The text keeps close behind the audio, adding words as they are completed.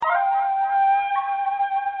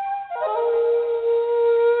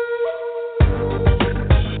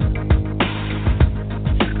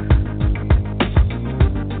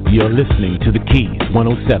You're listening to The Keys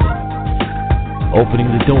 107,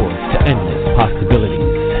 opening the doors to endless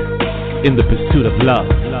possibilities in the pursuit of love,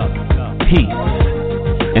 peace,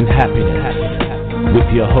 and happiness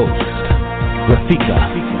with your hosts, Rafika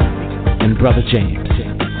and Brother James.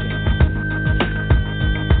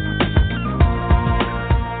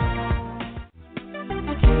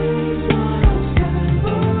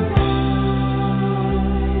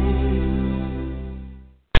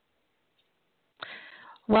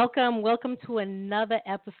 Welcome to another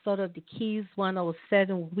episode of The Keys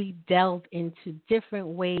 107. We delve into different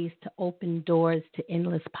ways to open doors to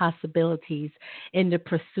endless possibilities in the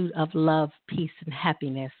pursuit of love, peace, and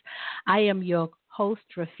happiness. I am your host,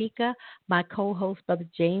 Rafika. My co-host, Brother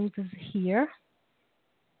James, is here.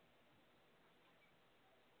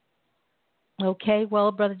 Okay,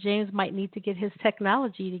 well, Brother James might need to get his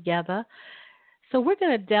technology together. So we're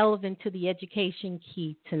going to delve into the education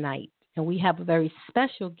key tonight. And we have a very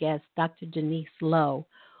special guest, Dr. Denise Lowe,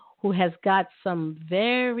 who has got some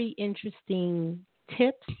very interesting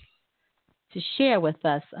tips to share with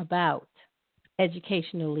us about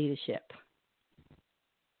educational leadership.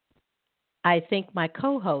 I think my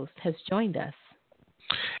co-host has joined us.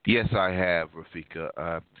 Yes, I have,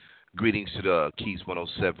 Rafika. Greetings to the Keys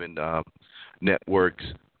 107 networks,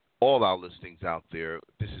 all our listings out there.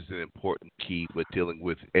 This is an important key with dealing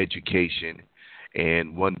with education.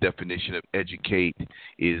 And one definition of educate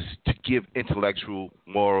is to give intellectual,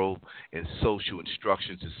 moral, and social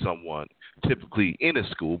instructions to someone, typically in a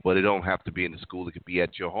school, but it don't have to be in a school. It could be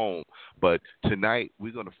at your home. But tonight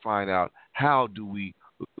we're going to find out how do we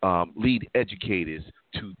lead educators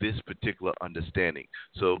to this particular understanding.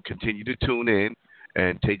 So continue to tune in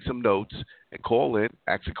and take some notes and call in,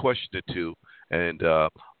 ask a question or two, and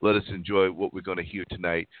let us enjoy what we're going to hear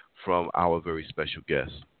tonight from our very special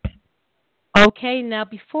guest. Okay, now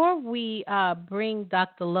before we bring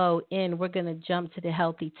Dr. Lowe in, we're going to jump to the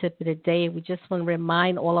healthy tip of the day. We just want to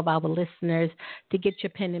remind all of our listeners to get your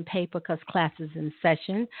pen and paper because class is in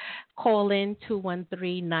session. Call in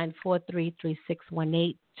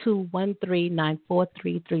 213-943-3618,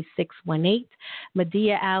 213-943-3618.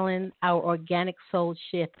 Medea Allen, our organic soul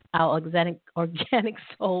chef,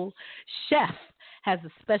 has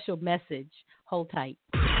a special message. Hold tight.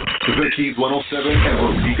 The Keys 107 and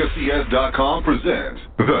RafikaCS.com present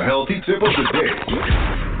the Healthy Tip of the Day.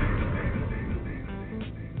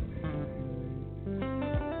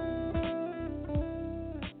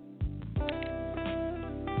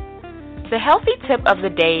 The healthy tip of the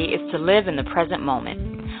day is to live in the present moment.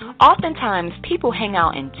 Oftentimes, people hang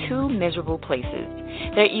out in two miserable places.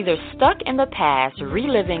 They're either stuck in the past,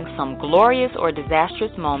 reliving some glorious or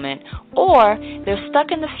disastrous moment, or they're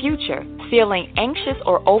stuck in the future, feeling anxious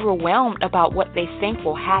or overwhelmed about what they think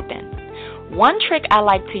will happen. One trick I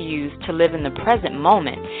like to use to live in the present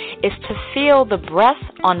moment is to feel the breath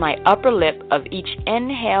on my upper lip of each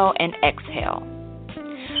inhale and exhale.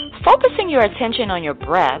 Focusing your attention on your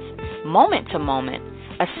breath, moment to moment,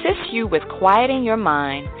 assists you with quieting your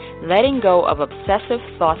mind, letting go of obsessive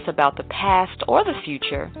thoughts about the past or the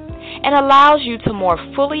future, and allows you to more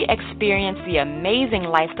fully experience the amazing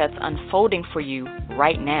life that's unfolding for you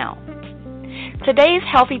right now. Today's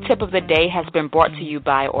healthy tip of the day has been brought to you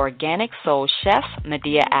by Organic Soul Chef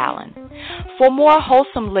Medea Allen. For more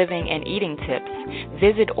wholesome living and eating tips,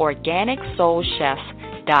 visit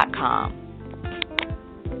organicsoulchef.com.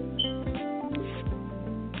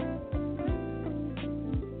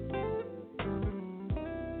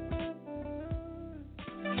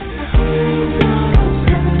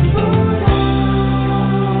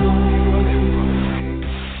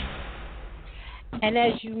 And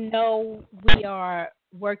as you know, we are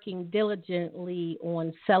working diligently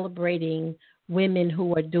on celebrating women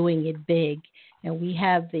who are doing it big. And we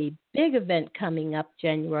have the big event coming up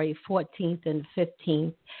January 14th and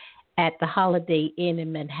 15th at the Holiday Inn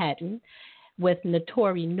in Manhattan with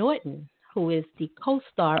Notori Norton, who is the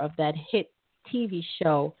co-star of that hit TV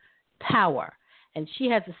show, Power. And she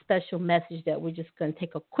has a special message that we're just going to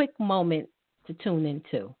take a quick moment to tune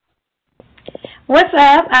into. What's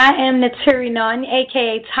up? I am Naturi Norton,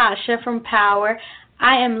 a.k.a. Tasha from Power.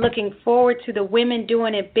 I am looking forward to the Women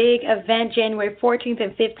Doing It Big event January 14th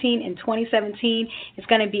and 15th in 2017. It's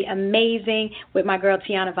going to be amazing with my girl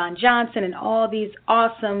Tiana Von Johnson and all these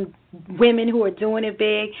awesome women who are doing it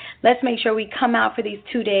big. Let's make sure we come out for these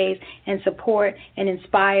 2 days and support and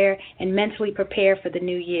inspire and mentally prepare for the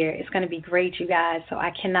new year. It's going to be great, you guys, so I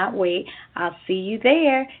cannot wait. I'll see you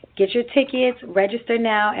there. Get your tickets. Register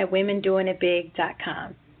now at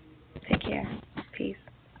womendoingitbig.com. Take care. Peace.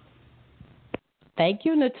 Thank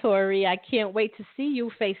you, Notori. I can't wait to see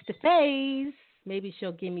you face to face. Maybe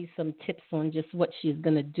she'll give me some tips on just what she's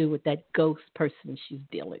going to do with that ghost person she's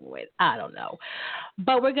dealing with. I don't know.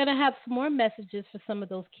 But we're going to have some more messages for some of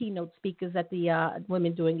those keynote speakers at the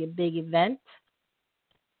Women Doing It Big event.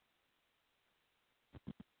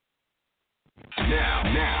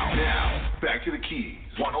 Now, back to the Keys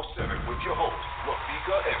 107 with your host,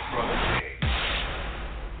 Rafika and Brother J.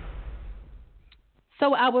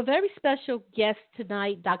 So our very special guest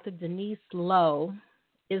tonight, Dr. Denise Lowe,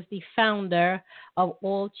 is the founder of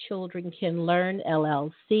All Children Can Learn,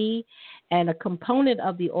 LLC, and a component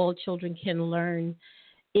of the All Children Can Learn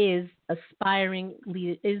is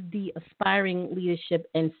the Aspiring Leadership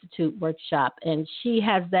Institute workshop, and she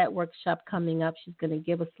has that workshop coming up. She's going to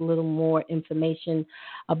give us a little more information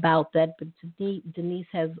about that. But Denise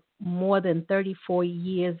has more than 34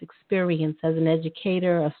 years experience as an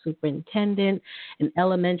educator, a superintendent, an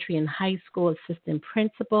elementary and high school assistant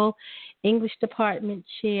principal, English department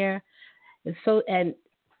chair, and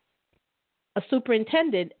a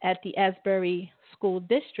superintendent at the Asbury School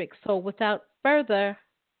District. So without further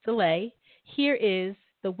delay, here is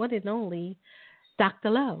the one and only Dr.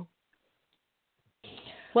 Lowe.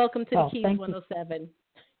 Welcome to the Keys 107.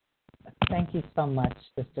 Thank you so much,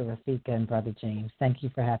 Sister Rafika and Brother James. Thank you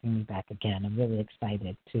for having me back again. I'm really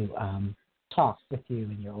excited to talk with you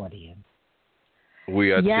and your audience.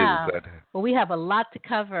 We are too. Well, we have a lot to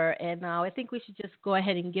cover, and I think we should just go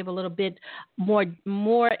ahead and give a little bit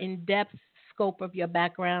more in-depth scope of your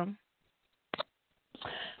background.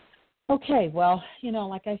 Okay, well,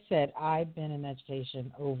 like I said, I've been in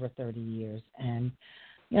education over 30 years, and,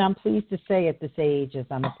 I'm pleased to say at this age, as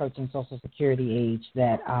I'm approaching Social Security age,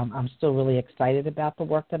 that I'm still really excited about the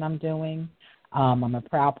work that I'm doing. I'm a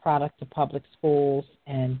proud product of public schools,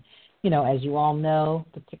 and, as you all know,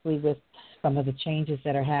 particularly with some of the changes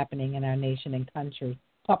that are happening in our nation and country,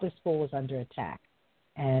 public school is under attack.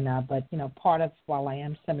 And but part of, while I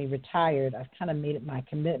am semi-retired, I've kind of made it my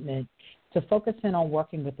commitment to focus in on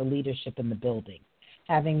working with the leadership in the building,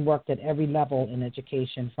 having worked at every level in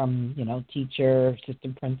education from, teacher,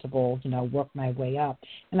 assistant principal, worked my way up.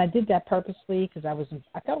 And I did that purposely because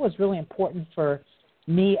I thought it was really important for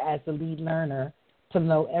me as the lead learner to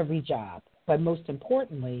know every job, but most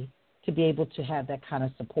importantly, to be able to have that kind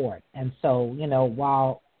of support. And so,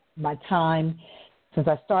 while my time since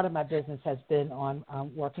I started my business has been on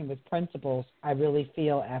working with principals, I really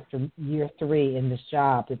feel after year 3 in this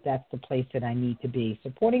job that that's the place that I need to be,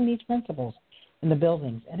 supporting these principals in the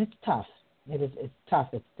buildings. And it's tough. It's tough.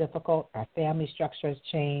 It's difficult. Our family structure has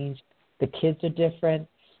changed. The kids are different.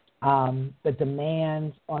 The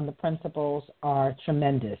demands on the principals are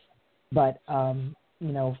tremendous. But,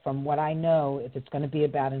 from what I know, if it's going to be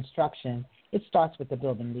about instruction, it starts with the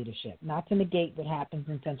building leadership, not to negate what happens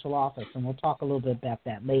in central office, and we'll talk a little bit about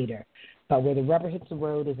that later. But where the rubber hits the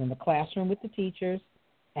road is in the classroom with the teachers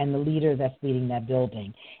and the leader that's leading that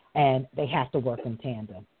building, and they have to work in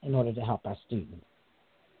tandem in order to help our students.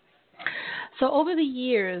 So over the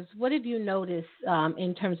years, what have you noticed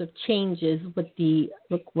in terms of changes with the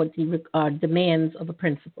demands of the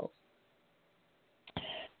principals?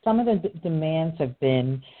 Some of the demands have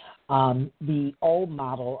been the old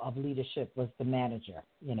model of leadership was the manager,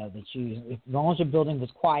 that as long as your building was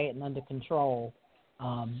quiet and under control,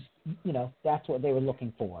 that's what they were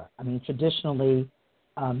looking for. I mean, traditionally,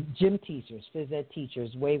 gym teachers, phys ed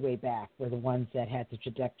teachers way back were the ones that had the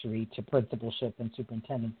trajectory to principalship and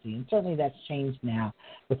superintendency. And certainly that's changed now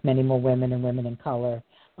with many more women and women in color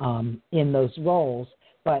in those roles.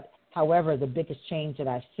 But however, the biggest change that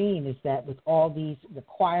I've seen is that with all these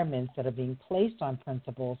requirements that are being placed on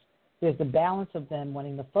principals, there's the balance of them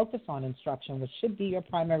wanting to focus on instruction, which should be your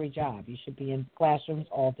primary job. You should be in classrooms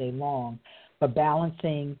all day long, but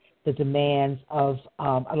balancing the demands of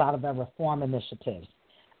a lot of our reform initiatives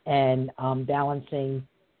and balancing,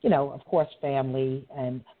 of course, family,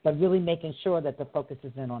 but really making sure that the focus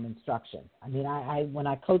is in on instruction. I mean, I when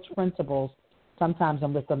I coach principals, sometimes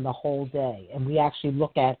I'm with them the whole day, and we actually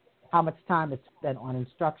look at how much time is spent on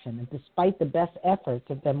instruction. And despite the best efforts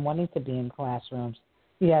of them wanting to be in classrooms,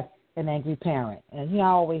 you have an angry parent. And I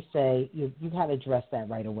always say you got to address that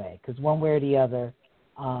right away, because one way or the other,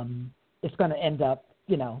 it's going to end up,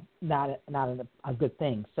 not a good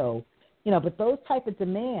thing. So, but those type of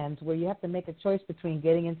demands where you have to make a choice between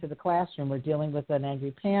getting into the classroom or dealing with an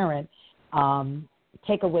angry parent,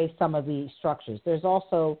 take away some of the structures. There's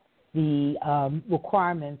also the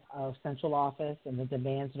requirements of central office and the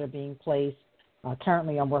demands that are being placed.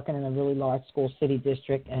 Currently, I'm working in a really large school city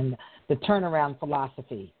district, and the turnaround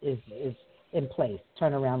philosophy is in place,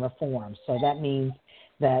 turnaround reform. So that means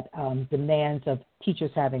that demands of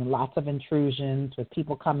teachers having lots of intrusions with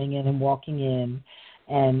people coming in and walking in,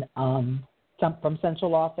 and some from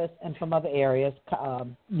central office and from other areas,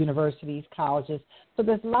 universities, colleges. So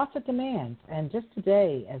there's lots of demands. And just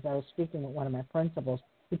today, as I was speaking with one of my principals,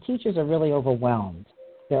 the teachers are really overwhelmed.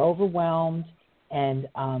 They're overwhelmed, and,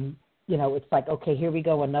 it's like, okay, here we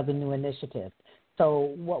go, another new initiative.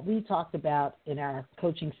 So what we talked about in our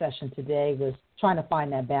coaching session today was trying to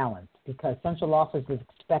find that balance, because central office is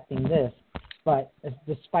expecting this, but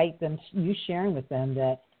despite you sharing with them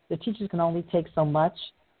that the teachers can only take so much,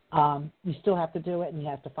 you still have to do it, and you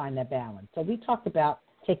have to find that balance. So we talked about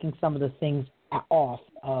taking some of the things off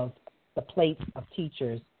of the plate of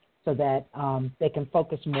teachers so that they can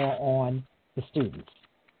focus more on the students.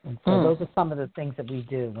 And so those are some of the things that we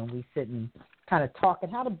do when we sit and kind of talk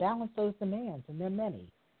and how to balance those demands, and there are many,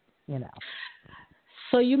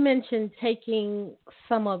 So you mentioned taking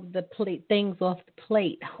some of the things off the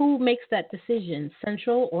plate. Who makes that decision,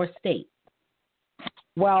 central or state?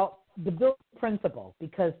 Well, the building principal,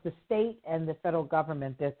 because the state and the federal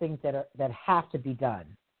government, there are things that have to be done.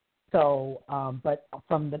 So, but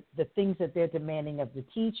from the things that they're demanding of the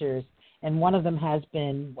teachers, and one of them has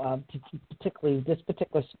been, particularly this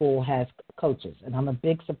particular school has coaches, and I'm a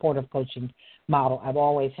big supporter of coaching model. I've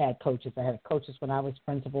always had coaches. I had coaches when I was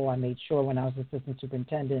principal. I made sure when I was assistant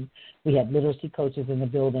superintendent, we had literacy coaches in the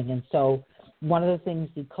building. And so one of the things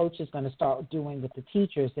the coach is going to start doing with the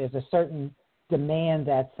teachers, there's a certain demand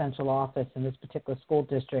that central office in this particular school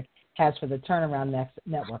district has for the turnaround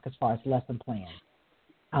network as far as lesson plans.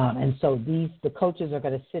 And so the coaches are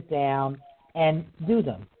going to sit down and do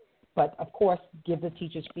them. But, of course, give the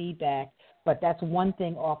teachers feedback. But that's one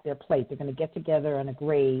thing off their plate. They're going to get together in a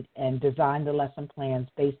grade and design the lesson plans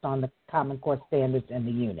based on the Common Core standards and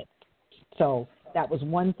the unit. So that was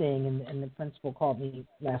one thing, and the principal called me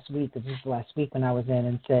last week, this was last week when I was in,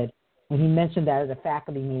 and said, when he mentioned that at a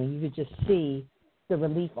faculty meeting, you could just see the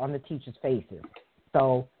relief on the teachers' faces.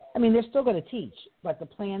 So, I mean, they're still going to teach, but the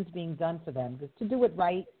plan's being done for them. Because to do it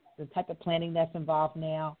right, the type of planning that's involved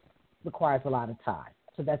now requires a lot of time.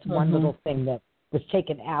 So that's one little thing that was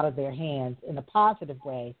taken out of their hands in a positive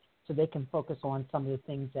way so they can focus on some of the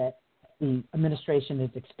things that the administration is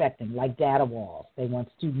expecting, like data walls. They want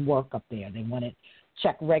student work up there. They want it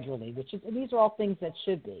checked regularly, and these are all things that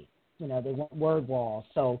should be. They want word walls.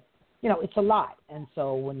 So, it's a lot. And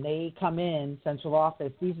so when they come in, central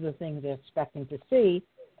office, these are the things they're expecting to see,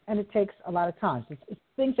 and it takes a lot of time. So it's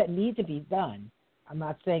things that need to be done. I'm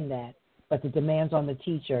not saying that, but the demands on the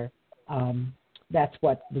teacher, that's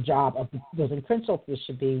what the job of the building principals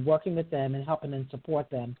should be, working with them and helping them support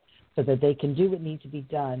them so that they can do what needs to be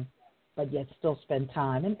done, but yet still spend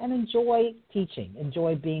time and enjoy teaching,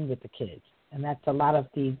 enjoy being with the kids. And that's a lot of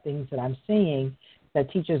the things that I'm seeing,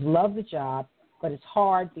 that teachers love the job, but it's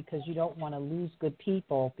hard because you don't want to lose good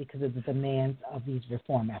people because of the demands of these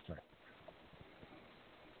reform efforts.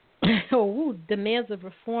 Oh, demands of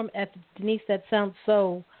reform efforts. Denise, that sounds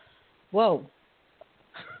so, whoa.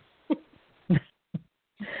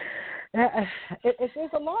 There's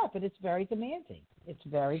a lot, but it's very demanding. It's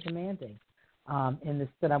very demanding. In this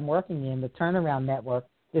that I'm working in, the turnaround network,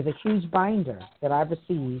 there's a huge binder that I've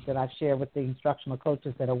received that I've shared with the instructional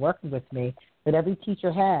coaches that are working with me that every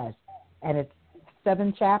teacher has, and it's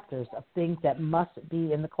 7 chapters of things that must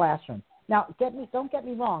be in the classroom. Now, don't get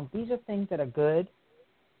me wrong. These are things that are good.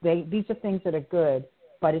 These are things that are good,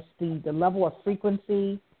 but it's the level of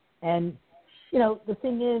frequency. And, the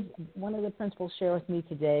thing is, one of the principals shared with me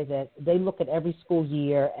today that they look at every school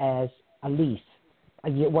year as a lease, a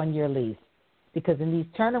 1-year lease, because in these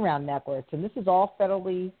turnaround networks, and this is all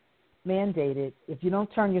federally mandated, if you don't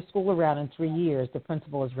turn your school around in 3 years, the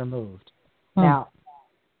principal is removed. Now,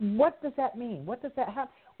 what does that mean? What does that have?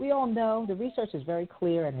 We all know the research is very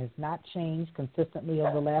clear and has not changed consistently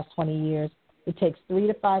over the last 20 years. It takes 3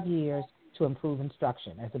 to 5 years to improve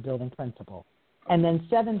instruction as a building principal, and then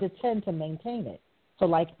 7 to 10 to maintain it. So,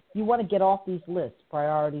 you want to get off these lists,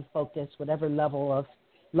 priority, focus, whatever level of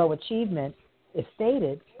low achievement is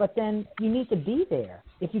stated, but then you need to be there.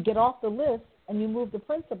 If you get off the list and you move the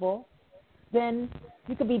principal, then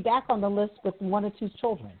you could be back on the list with 1 or 2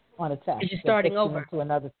 children on a test. You're starting over. To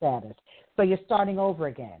another status. So you're starting over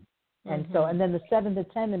again. And and then the 7 to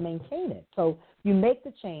 10 to maintain it. So you make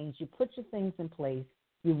the change, you put your things in place,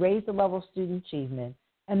 you raise the level of student achievement,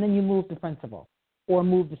 and then you move the principal or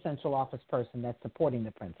move the central office person that's supporting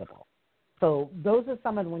the principal. So those are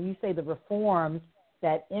some of when you say the reforms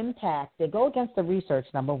that impact, they go against the research,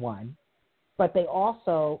 number one, but they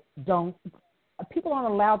also people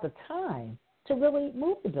aren't allowed the time to really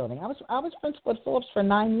move the building. I was principal at Phillips for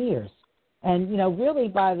 9 years. And, really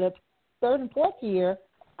by the 3rd and 4th year,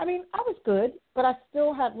 I was good, but I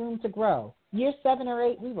still had room to grow. Year 7 or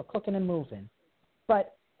 8, we were cooking and moving.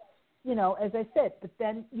 But as I said,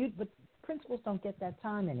 but principals don't get that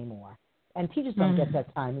time anymore, and teachers don't get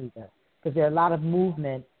that time either, because there are a lot of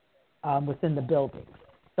movement within the building.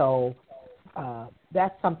 So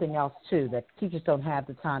that's something else too, that teachers don't have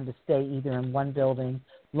the time to stay either in one building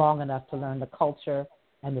long enough to learn the culture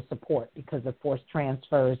and the support because of forced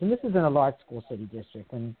transfers. And this is in a large school city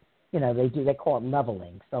district, and they call it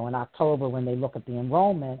leveling. So in October, when they look at the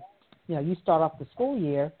enrollment, you start off the school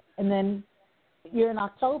year, and then you're in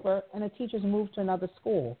October, and the teachers move to another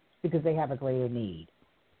school because they have a greater need.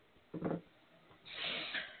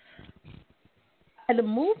 And the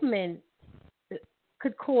movement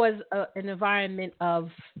could cause an environment of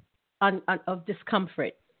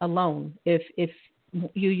discomfort alone if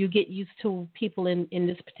you get used to people in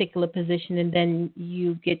this particular position, and then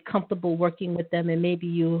you get comfortable working with them, and maybe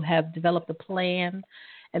you have developed a plan,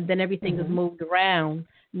 and then everything is moved around.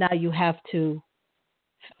 Now you have to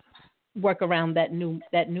work around that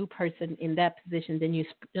new person in that position. Then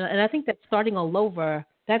and I think that starting all over,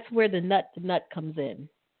 that's where the nut comes in.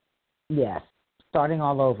 Yes, starting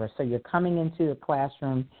all over. So you're coming into the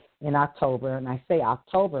classroom in October, and I say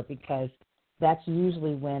October because that's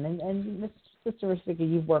usually when, and Sister Rafika,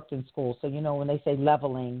 you've worked in school, so when they say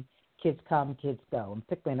leveling, kids come, kids go, and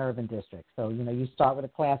particularly in urban districts. So, you start with a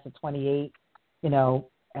class of 28,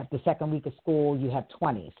 at the second week of school, you have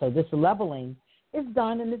 20. So this leveling is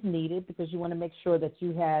done and is needed because you want to make sure that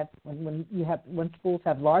you have, when schools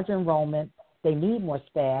have larger enrollment, they need more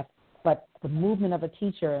staff, but the movement of a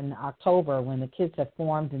teacher in October when the kids have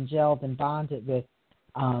formed and gelled and bonded with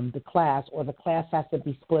the class, or the class has to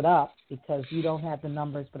be split up because you don't have the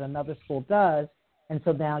numbers but another school does, and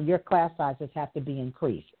so now your class sizes have to be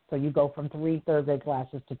increased. So you go from 3 third-grade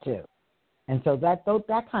classes to 2. And so that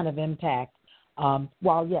kind of impact,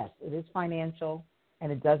 while, yes, it is financial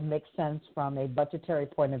and it does make sense from a budgetary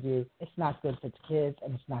point of view, it's not good for kids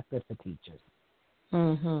and it's not good for teachers.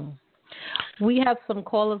 Mm-hmm. We have some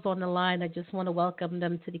callers on the line. I just want to welcome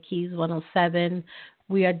them to the Keys 107.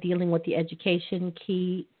 We are dealing with the education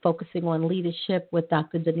key, focusing on leadership with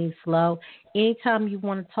Dr. Denise Lowe. Anytime you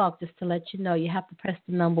want to talk, just to let you know, you have to press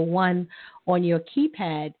the number 1 on your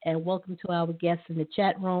keypad. And welcome to our guests in the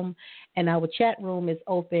chat room. And our chat room is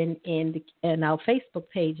open in our Facebook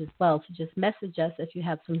page as well. So just message us if you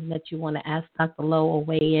have something that you want to ask Dr. Lowe or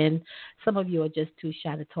weigh in. Some of you are just too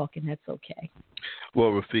shy to talk, and that's okay. Well,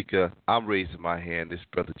 Rafika, I'm raising my hand. This is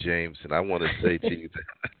Brother James, and I want to say to you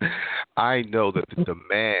that I know that the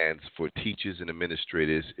demands for teachers and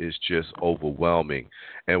administrators is just overwhelming.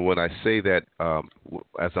 And when I say that,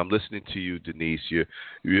 as I'm listening to you, Denise,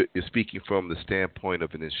 you're speaking from the standpoint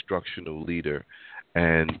of an instructional leader,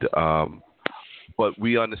 and but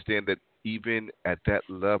we understand that even at that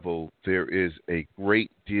level, there is a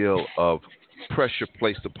great deal of pressure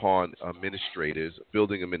placed upon administrators,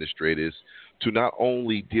 building administrators, to not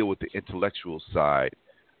only deal with the intellectual side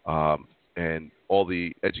and all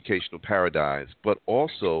the educational paradigms, but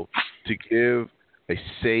also to give a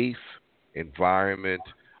safe environment,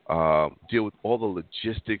 deal with all the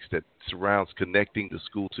logistics that surrounds connecting the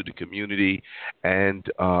school to the community, and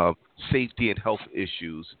safety and health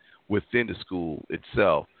issues within the school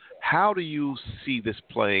itself. How do you see this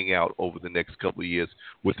playing out over the next couple of years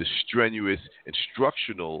with the strenuous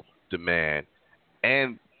instructional demand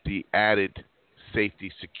and the added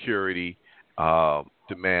safety, security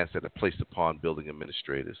demands that are placed upon building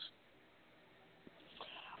administrators?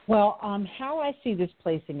 Well, how I see this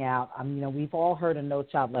placing out, we've all heard of No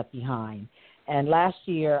Child Left Behind. And last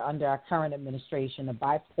year, under our current administration, a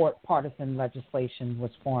bipartisan legislation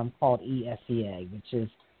was formed called ESEA, which is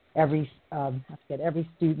every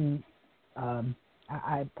student.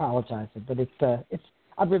 I apologize, but it's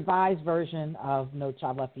a revised version of No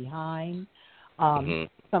Child Left Behind.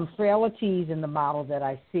 Some frailties in the model that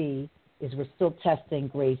I see is we're still testing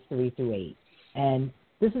grades 3 through 8, and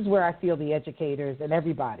this is where I feel the educators and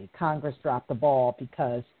everybody, Congress, dropped the ball,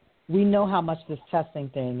 because we know how much this testing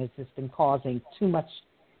thing has just been causing too much,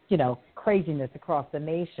 craziness across the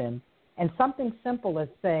nation. And something simple as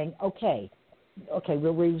saying, okay,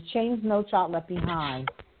 well, we've changed No Child Left Behind.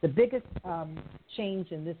 The biggest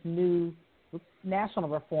change in this new national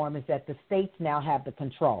reform is that the states now have the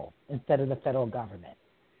control instead of the federal government.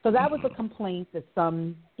 So that was a complaint that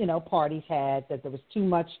some, parties had, that there was too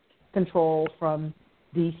much control from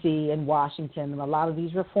D.C. and Washington, and a lot of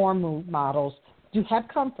these reform models have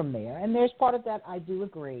come from there. And there's part of that I do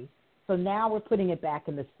agree. So now we're putting it back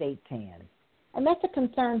in the state's hands. And that's a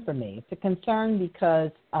concern for me. It's a concern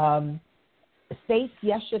because states,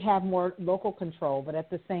 yes, should have more local control, but at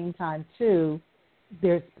the same time, too,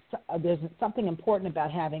 there's something important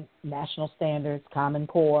about having national standards, Common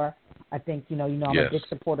Core, I think, I'm Yes. a big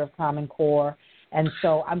supporter of Common Core. And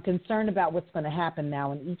so I'm concerned about what's going to happen now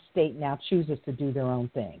when each state now chooses to do their own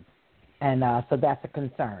thing. And so that's a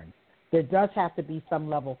concern. There does have to be some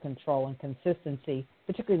level of control and consistency,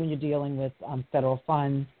 particularly when you're dealing with federal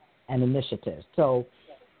funds and initiatives. So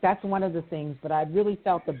that's one of the things. But I really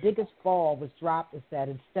felt the biggest ball was dropped is that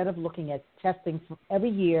instead of looking at testing for every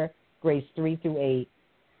year, grades 3 through 8,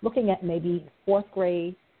 looking at maybe 4th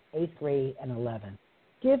grade, 8th grade, and 11th.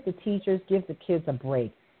 Give the teachers, give the kids a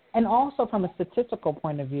break. And also from a statistical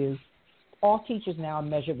point of view, all teachers now are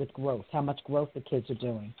measured with growth, how much growth the kids are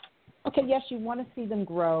doing. Okay, yes, you want to see them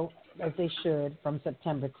grow as they should from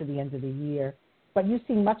September to the end of the year, but you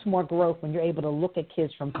see much more growth when you're able to look at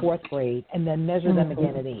kids from 4th grade and then measure them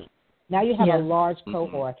again at 8. Now you have a large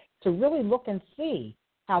cohort to really look and see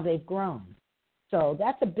how they've grown. So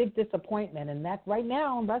that's a big disappointment, and that right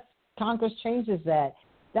now, unless Congress changes that,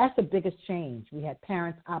 that's the biggest change. We had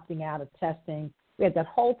parents opting out of testing. We had that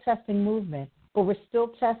whole testing movement, but we're still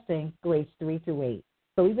testing grades 3 through 8.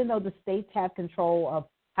 So even though the states have control of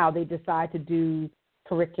how they decide to do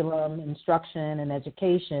curriculum, instruction, and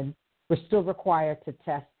education, we're still required to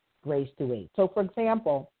test grades through 8. So, for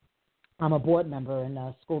example, I'm a board member in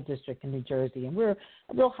a school district in New Jersey, and we're a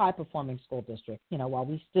real high-performing school district. While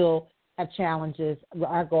we still have challenges,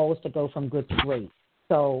 our goal is to go from good to great.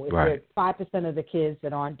 So if there's 5% of the kids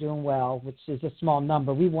that aren't doing well, which is a small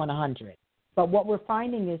number, we want 100. But what we're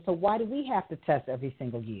finding is, so why do we have to test every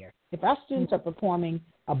single year? If our students are performing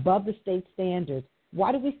above the state standards,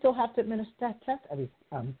 why do we still have to administer that test every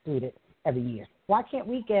student every year? Why can't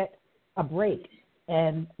we get a break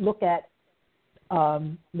and look at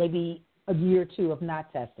maybe a year or two of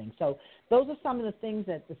not testing? So those are some of the things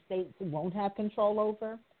that the states won't have control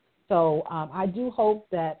over. So I do hope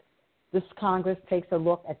that this Congress takes a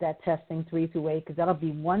look at that testing 3 through 8, because that'll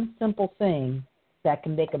be one simple thing that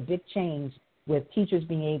can make a big change with teachers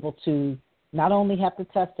being able to not only have to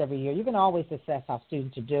test every year. You can always assess how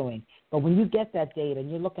students are doing, but when you get that data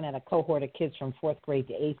and you're looking at a cohort of kids from 4th grade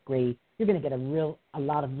to 8th grade, you're going to get a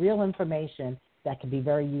lot of real information that can be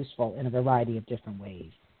very useful in a variety of different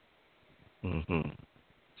ways. Mm-hmm.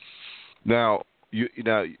 Now,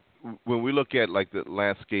 when we look at like the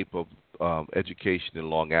landscape of education in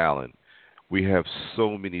Long Island, we have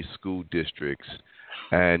so many school districts,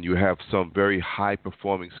 and you have some very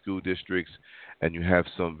high-performing school districts, and you have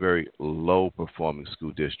some very low-performing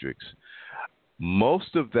school districts.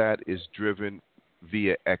 Most of that is driven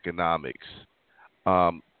via economics.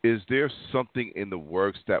 Is there something in the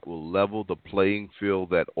works that will level the playing field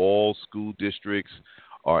that all school districts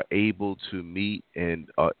are able to meet and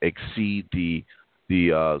exceed the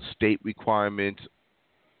state requirements?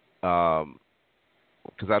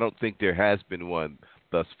 Because I don't think there has been one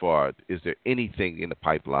thus far. Is there anything in the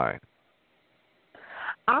pipeline?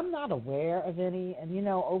 I'm not aware of any. And,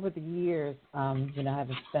 over the years, I've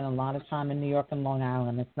spent a lot of time in New York and Long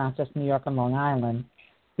Island. It's not just New York and Long Island.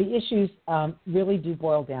 The issues really do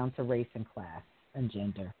boil down to race and class and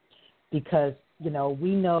gender. Because, we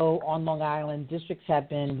know on Long Island, districts have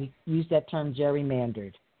been, we use that term,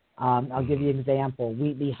 gerrymandered. I'll give you an example.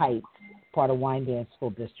 Wheatley Heights, part of Wyandanch School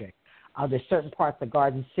District. There's certain parts of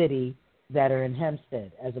Garden City that are in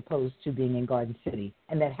Hempstead as opposed to being in Garden City.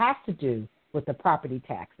 And that has to do with the property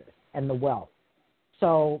taxes and the wealth.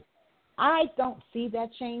 So I don't see that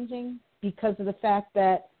changing because of the fact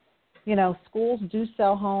that, schools do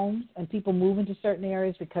sell homes and people move into certain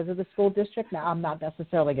areas because of the school district. Now, I'm not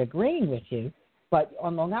necessarily agreeing with you, but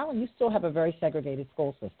on Long Island, you still have a very segregated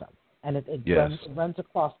school system. And it runs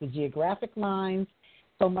across the geographic lines,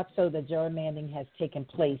 so much so that gerrymandering has taken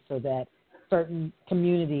place so that certain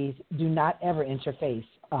communities do not ever interface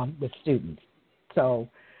with students. So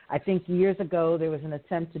I think years ago there was an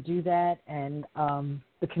attempt to do that, and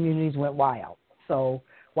the communities went wild. So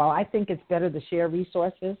while I think it's better to share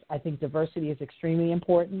resources, I think diversity is extremely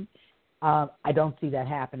important. I don't see that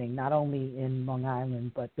happening, not only in Long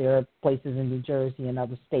Island, but there are places in New Jersey and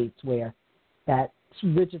other states where that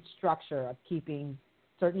rigid structure of keeping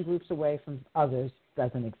certain groups away from others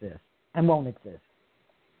doesn't exist and won't exist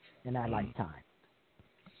in our lifetime.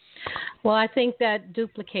 Well, I think that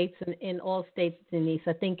duplicates in all states, Denise.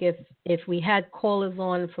 I think if we had callers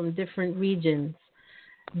on from different regions,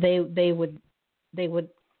 they would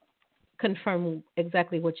confirm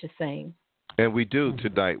exactly what you're saying. And we do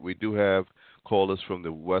tonight. We do have callers from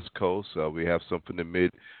the West Coast. We have some from the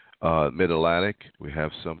Mid-Atlantic. We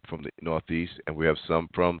have some from the Northeast, and we have some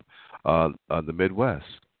from the Midwest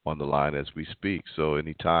on the line as we speak. So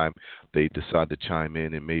anytime they decide to chime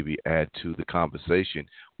in and maybe add to the conversation,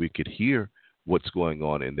 we could hear what's going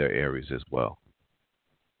on in their areas as well.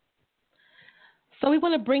 So we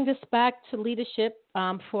want to bring this back to leadership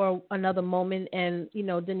for another moment. And,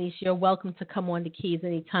 Denise, you're welcome to come on the Keys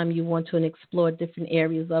anytime you want to and explore different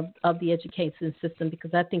areas of the education system,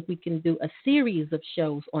 because I think we can do a series of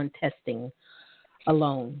shows on testing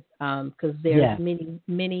alone, because there's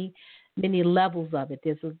many levels of it.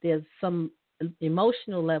 There's some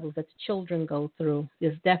emotional levels that the children go through.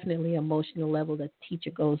 There's definitely an emotional level that the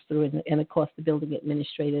teacher goes through, and of course the building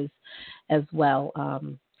administrators as well.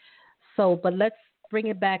 But let's bring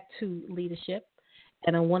it back to leadership,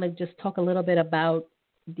 and I want to just talk a little bit about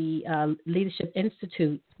the Leadership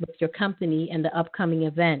Institute with your company and the upcoming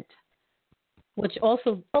event, which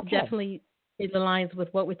also definitely it aligns with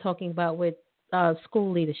what we're talking about with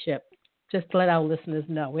school leadership. Just to let our listeners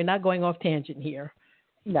know, we're not going off tangent here.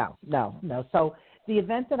 No. So the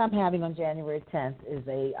event that I'm having on January 10th is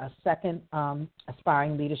a second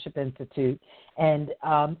Aspiring Leadership Institute, and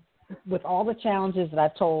with all the challenges that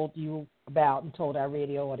I've told you about and told our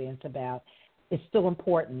radio audience about, it's still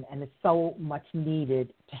important, and it's so much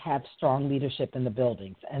needed to have strong leadership in the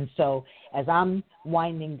buildings. And so as I'm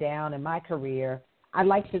winding down in my career, I'd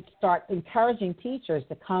like to start encouraging teachers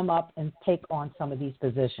to come up and take on some of these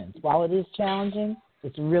positions. While it is challenging,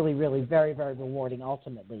 it's really, really very, very rewarding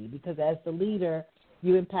ultimately, because as the leader,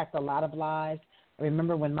 you impact a lot of lives. I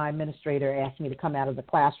remember when my administrator asked me to come out of the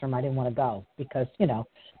classroom, I didn't want to go because,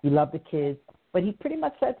 you love the kids. But he pretty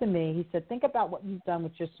much said to me, he said, think about what you've done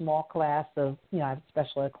with your small class of, I have a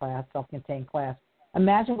special ed class, self-contained class.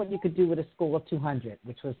 Imagine what you could do with a school of 200,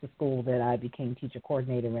 which was the school that I became teacher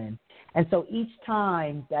coordinator in. And so each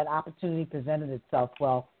time that opportunity presented itself,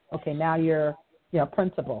 well, okay, now you're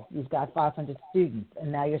principal, you've got 500 students,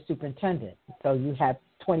 and now you're superintendent. So you have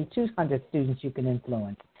 2,200 students you can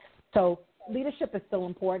influence. So leadership is still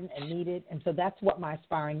important and needed, and so that's what my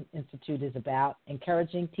Aspiring Institute is about,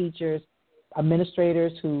 encouraging teachers,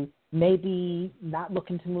 administrators who may be not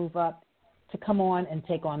looking to move up to come on and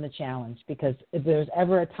take on the challenge, because if there's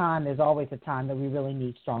ever a time, there's always a time that we really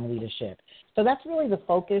need strong leadership. So that's really the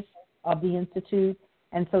focus of the Institute.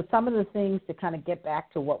 And so some of the things to kind of get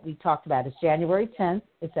back to what we talked about is January 10th.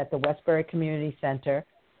 It's at the Westbury Community Center,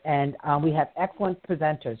 and we have excellent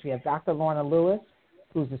presenters. We have Dr. Lorna Lewis,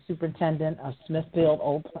 who's the superintendent of Smithfield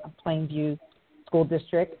Old Plainview School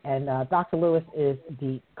District, and Dr. Lewis is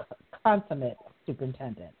the consummate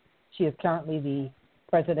superintendent. She is currently the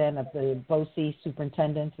president of the BOCES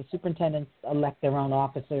superintendents. The superintendents elect their own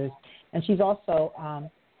officers, and she's also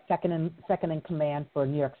second in command for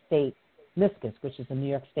New York State NISCUS, which is the New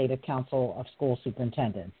York State Council of School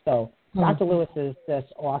Superintendents. So Dr. Lewis is just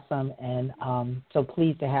awesome, and so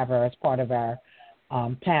pleased to have her as part of our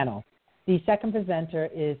panel. The second presenter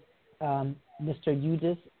is Mr.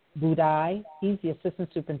 Udis Budai. He's the assistant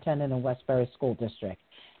superintendent in Westbury School District,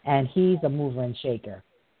 and he's a mover and shaker.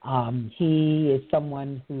 He is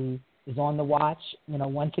someone who is on the watch,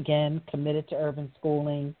 once again, committed to urban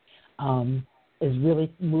schooling, is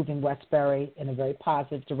really moving Westbury in a very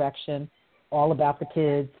positive direction, all about the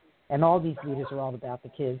kids. And all these leaders are all about the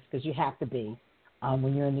kids, because you have to be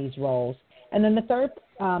when you're in these roles. And then the third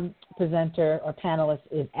presenter or panelist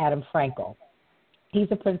is Adam Frankel. He's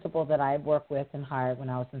a principal that I worked with and hired when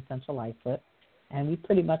I was in Central Islip, and we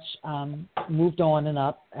pretty much moved on and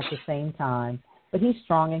up at the same time. But he's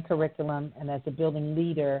strong in curriculum, and as a building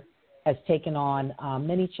leader has taken on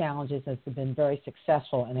many challenges and has been very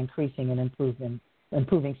successful in increasing and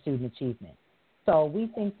improving student achievement. So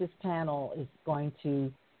we think this panel is going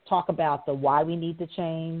to talk about the why we need to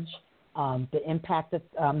change, the impact that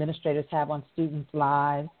administrators have on students'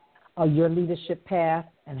 lives, your leadership path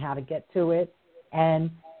and how to get to it,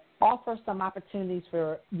 and offer some opportunities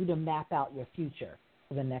for you to map out your future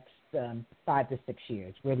for the next 5 to 6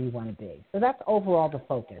 years. Where do you want to be? So that's overall the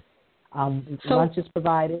focus. Lunch is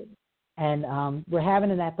provided, and we're having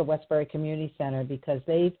it at the Westbury Community Center because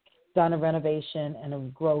they've done a renovation and a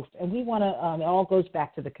growth, and we want to, it all goes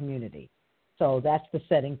back to the community. So that's the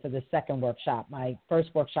setting for the second workshop. My first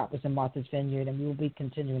workshop was in Martha's Vineyard, and we will be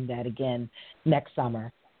continuing that again next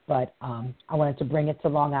summer. But I wanted to bring it to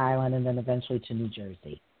Long Island and then eventually to New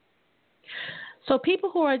Jersey. So people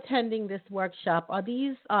who are attending this workshop, are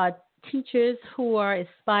these teachers who are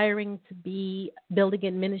aspiring to be building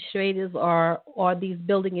administrators, or are these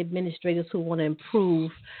building administrators who want to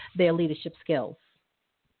improve their leadership skills?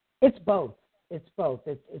 It's both. It's both.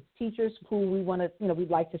 It's teachers who we want to, we'd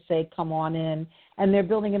like to say, come on in, and they're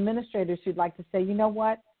building administrators who'd like to say, you know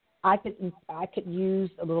what, I could use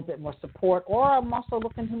a little bit more support, or I'm also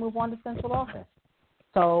looking to move on to central office.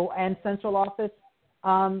 So, and central office,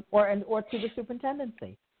 or to the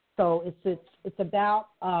superintendency. So it's about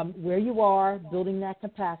where you are, building that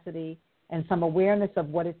capacity, and some awareness of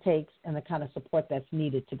what it takes and the kind of support that's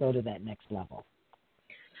needed to go to that next level.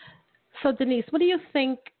 So, Denise, what do you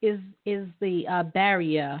think is the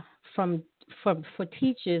barrier for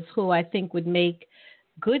teachers who I think would make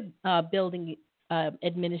good building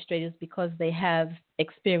administrators because they have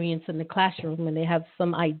experience in the classroom and they have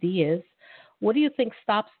some ideas? What do you think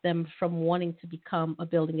stops them from wanting to become a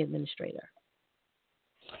building administrator?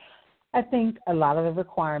 I think a lot of the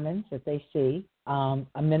requirements that they see,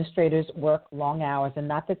 administrators work long hours, and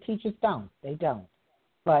not that teachers don't. They don't.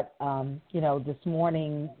 But, this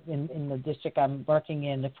morning in the district I'm working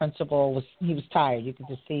in, the principal he was tired. You could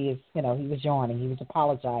just see he was yawning. He was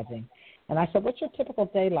apologizing. And I said, what's your typical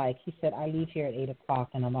day like? He said, I leave here at 8 o'clock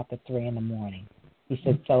and I'm up at 3 in the morning. He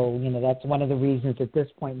said, so, that's one of the reasons at this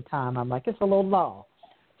point in time I'm like, it's a little low.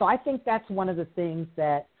 So I think that's one of the things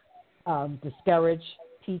that discourage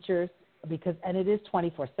teachers and it is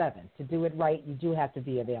 24/7. To do it right, you do have to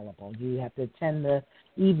be available. You have to attend the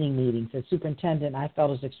evening meetings. As superintendent, I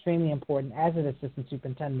felt it was extremely important as an assistant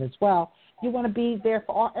superintendent as well. You want to be there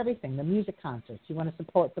for everything, the music concerts. You want to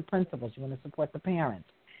support the principals. You want to support the parents.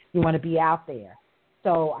 You want to be out there.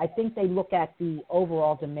 So I think they look at the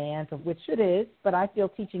overall demands of which it is, but I feel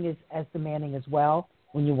teaching is as demanding as well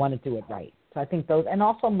when you want to do it right. So I think those, and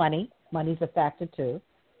also money. Money's a factor too.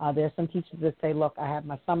 There's some teachers that say, look, I have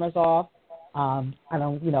my summers off. I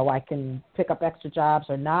don't, I can pick up extra jobs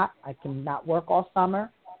or not. I can not work all summer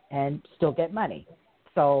and still get money.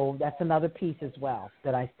 So that's another piece as well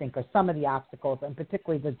that I think are some of the obstacles, and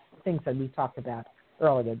particularly the things that we talked about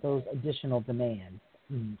earlier, those additional demands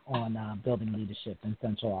on building leadership and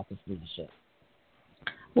central office leadership.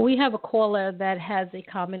 Well, we have a caller that has a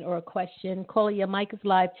comment or a question. Caller, your mic is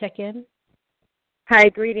live. Check in. Hi,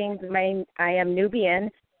 greetings. I am Nubian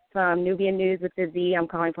from Nubian News with the Z. I'm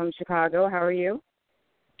calling from Chicago. How are you?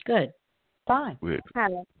 Good. Fine.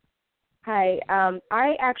 Hi. I'm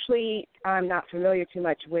not familiar too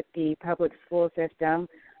much with the public school system,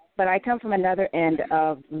 but I come from another end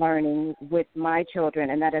of learning with my children,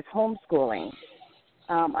 and that is homeschooling.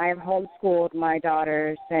 I have homeschooled my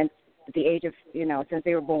daughter since the age of, since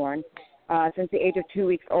they were born. Since the age of 2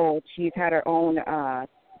 weeks old, she's had her own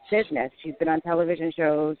business. She's been on television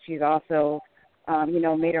shows. She's also,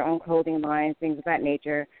 made her own clothing lines, things of that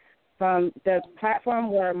nature. From the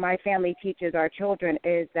platform where my family teaches our children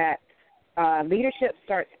is that leadership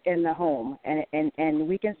starts in the home, and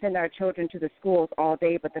we can send our children to the schools all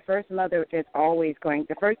day, but the first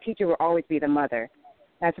teacher will always be the mother.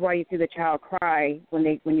 That's why you see the child cry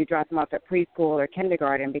when you drop them off at preschool or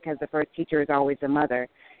kindergarten, because the first teacher is always the mother.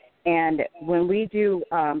 And when we do,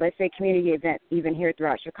 let's say, community events, even here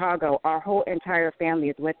throughout Chicago, our whole entire family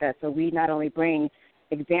is with us. So we not only bring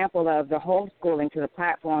example of the homeschooling to the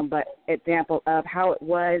platform, but example of how it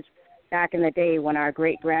was back in the day when our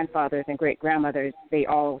great-grandfathers and great-grandmothers, they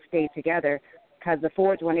all stayed together, because the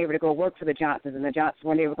Fords weren't able to go work for the Johnsons, and the Johnsons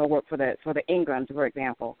weren't able to go work for the Ingrams, for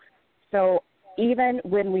example. So even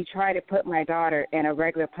when we try to put my daughter in a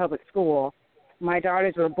regular public school, my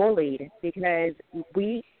daughters were bullied because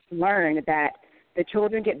we learned that the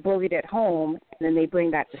children get bullied at home, and then they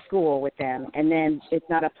bring that to school with them, and then it's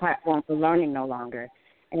not a platform for learning no longer.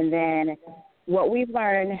 And then what we've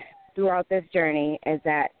learned throughout this journey is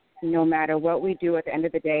that no matter what we do at the end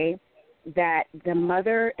of the day, that the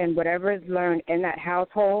mother and whatever is learned in that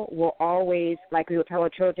household will always, like we will tell our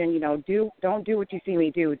children, don't do what you see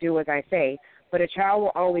me do, do as I say. But a child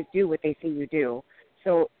will always do what they see you do.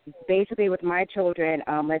 So basically with my children,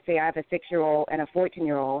 let's say I have a 6-year-old and a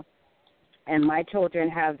 14-year-old, and my children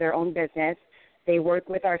have their own business. They work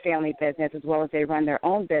with our family business as well as they run their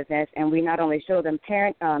own business, and we not only show them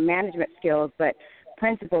parent management skills, but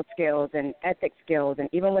principal skills and ethics skills, and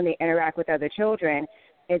even when they interact with other children,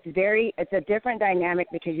 it's a different dynamic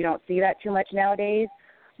because you don't see that too much nowadays.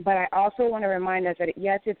 But I also want to remind us that,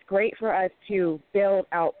 yes, it's great for us to build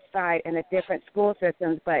outside in the different school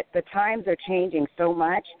systems, but the times are changing so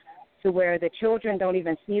much to where the children don't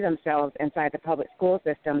even see themselves inside the public school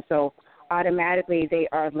system. So automatically they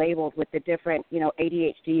are labeled with the different,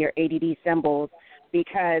 ADHD or ADD symbols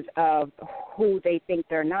because of who they think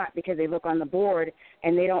they're not, because they look on the board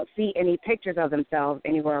and they don't see any pictures of themselves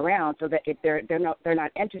anywhere around, so that they're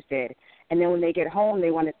not interested. And then when they get home,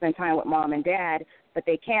 they want to spend time with mom and dad, but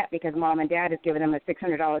they can't because mom and dad is giving them a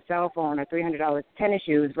 $600 cell phone or $300 tennis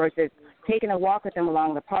shoes versus taking a walk with them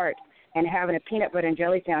along the park and having a peanut butter and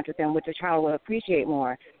jelly sandwich with them, which a child will appreciate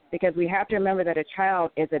more. Because we have to remember that a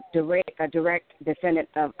child is a direct descendant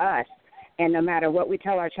of us. And no matter what we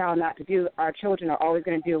tell our child not to do, our children are always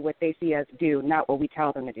going to do what they see us do, not what we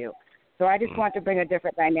tell them to do. So I just want to bring a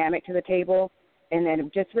different dynamic to the table And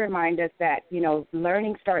then just remind us that,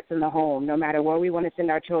 learning starts in the home. No matter where we want to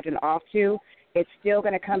send our children off to, it's still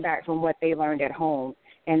going to come back from what they learned at home.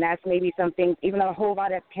 And that's maybe something, even though a whole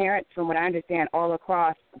lot of parents, from what I understand, all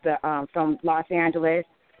across from Los Angeles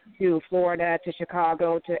to Florida to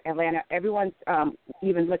Chicago to Atlanta, everyone's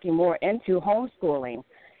even looking more into homeschooling.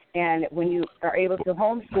 And when you are able to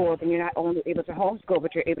homeschool, then you're not only able to homeschool,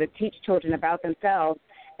 but you're able to teach children about themselves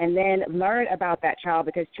and then learn about that child,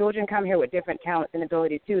 because children come here with different talents and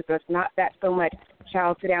abilities too. So it's not that so much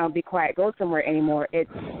child sit down, be quiet, go somewhere anymore. It's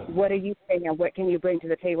what are you saying and what can you bring to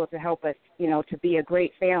the table to help us, to be a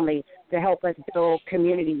great family, to help us build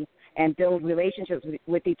community and build relationships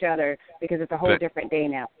with each other, because it's a whole different day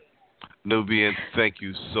now. Nubian, thank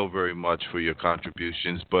you so very much for your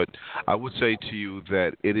contributions. But I would say to you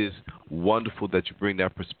that it is wonderful that you bring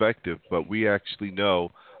that perspective, but we actually know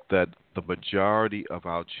that the majority of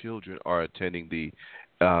our children are attending the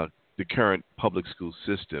current public school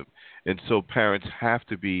system. And so parents have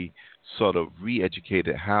to be sort of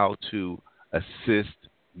re-educated how to assist,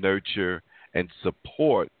 nurture, and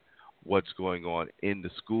support what's going on in the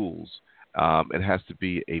schools. It has to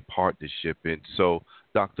be a partnership. And so,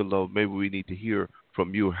 Dr. Lowe, maybe we need to hear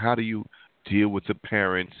from you. How do you deal with the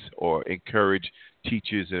parents or encourage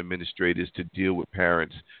teachers and administrators to deal with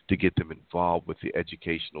parents to get them involved with the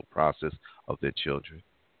educational process of their children?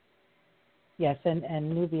 Yes, and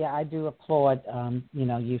Nubia, I do applaud,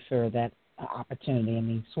 you for that opportunity. I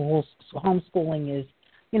mean, homeschooling is,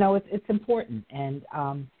 it's important, and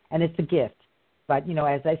it's a gift. But,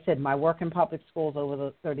 as I said, my work in public schools over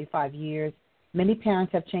the 35 years, many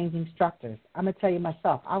parents have changed instructors. I'm going to tell you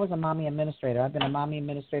myself, I was a mommy administrator. I've been a mommy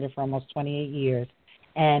administrator for almost 28 years,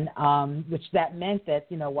 and which that meant that,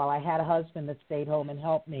 while I had a husband that stayed home and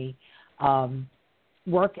helped me, I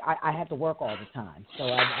had to work all the time. So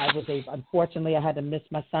unfortunately, I had to miss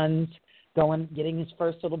my son's getting his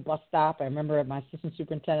first little bus stop. I remember my assistant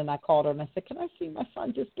superintendent, I called her and I said, "Can I see my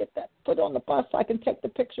son just get that put on the bus so I can take the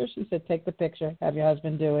picture?" She said, "Take the picture, have your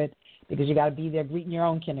husband do it, because you got to be there greeting your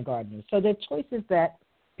own kindergartners." So there are choices that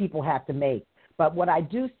people have to make. But what I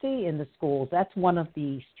do see in the schools, that's one of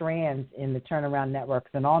the strands in the turnaround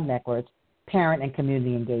networks and all networks, parent and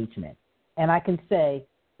community engagement. And I can say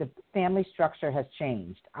the family structure has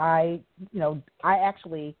changed.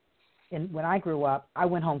 When I grew up, I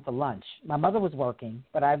went home for lunch. My mother was working,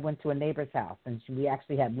 but I went to a neighbor's house, and we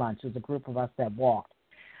actually had lunch. It was a group of us that walked.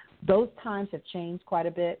 Those times have changed quite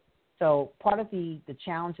a bit. So part of the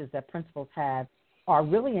challenges that principals have are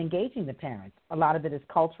really engaging the parents. A lot of it is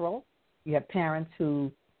cultural. You have parents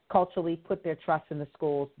who culturally put their trust in the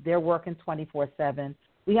schools. They're working 24/7.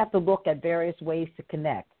 We have to look at various ways to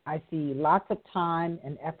connect. I see lots of time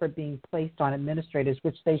and effort being placed on administrators,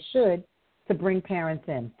 which they should, to bring parents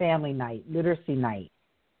in, family night, literacy night.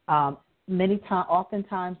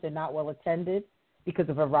 Oftentimes they're not well attended because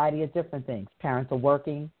of a variety of different things. Parents are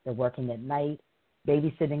working, they're working at night,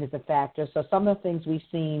 babysitting is a factor. So some of the things we've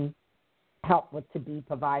seen help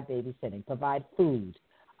provide babysitting, provide food.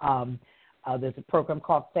 There's a program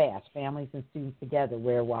called FAST, Families and Students Together,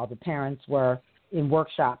 where while the parents were in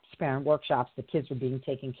parent workshops, the kids were being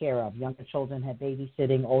taken care of. Younger children had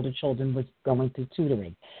babysitting, older children was going through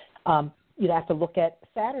tutoring. You'd have to look at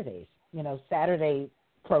Saturdays, Saturday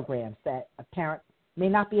programs that a parent may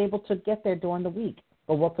not be able to get there during the week,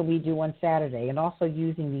 but what can we do on Saturday? And also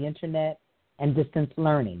using the internet and distance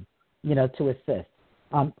learning, to assist.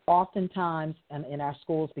 Oftentimes in our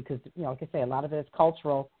schools, because, like I say, a lot of it is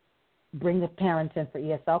cultural, bring the parents in for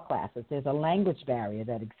ESL classes. There's a language barrier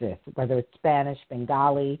that exists, whether it's Spanish,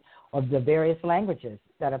 Bengali, or the various languages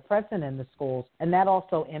that are present in the schools, and that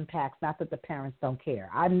also impacts, not that the parents don't care.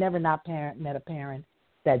 I've never met a parent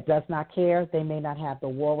that does not care. They may not have the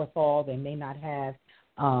wherewithal. They may not have,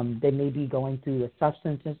 they may be going through a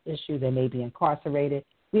substance issue. They may be incarcerated.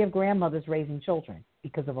 We have grandmothers raising children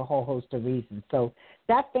because of a whole host of reasons. So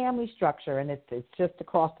that family structure, and it's just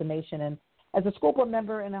across the nation. And as a school board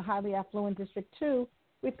member in a highly affluent district, too,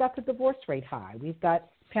 we've got the divorce rate high. We've got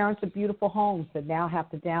parents with beautiful homes that now have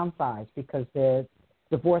to downsize because the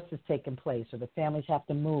divorce has taken place or the families have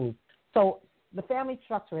to move. So the family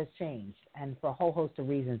structure has changed, and for a whole host of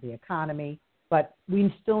reasons, the economy. But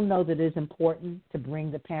we still know that it is important to bring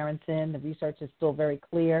the parents in. The research is still very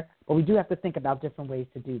clear, but we do have to think about different ways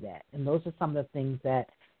to do that. And those are some of the things that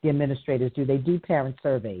the administrators do. They do parent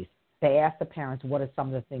surveys. They ask the parents, what are some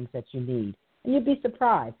of the things that you need? And you'd be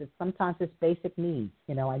surprised. Sometimes it's basic needs.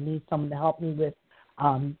 I need someone to help me with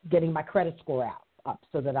getting my credit score up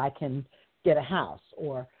so that I can get a house.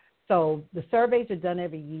 So the surveys are done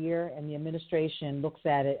every year, and the administration looks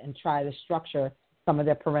at it and try to structure some of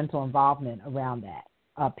their parental involvement around that.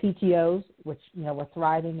 PTOs, which, were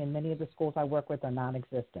thriving, and many of the schools I work with are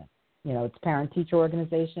non-existent. It's parent-teacher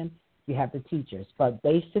organization. You have the teachers. But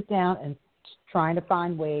they sit down and trying to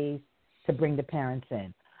find ways to bring the parents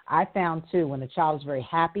in. I found, too, when the child is very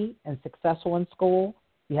happy and successful in school,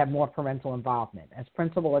 you have more parental involvement. As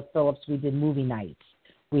principal at Phillips, we did movie nights.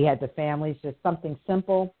 We had the families, just something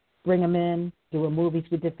simple, bring them in, doing movies.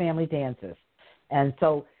 We did family dances. And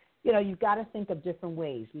so, you've got to think of different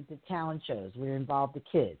ways. We did talent shows. We involved the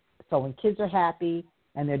kids. So when kids are happy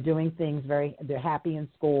and they're doing things they're happy in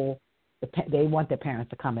school, they want their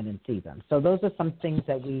parents to come in and see them. So those are some things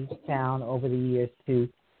that we found over the years to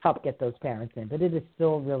help get those parents in. But it is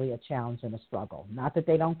still really a challenge and a struggle. Not that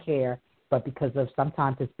they don't care, but because of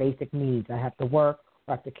sometimes it's basic needs. I have to work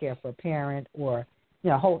or I have to care for a parent or,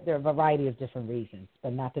 there are a variety of different reasons,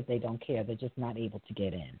 but not that they don't care. They're just not able to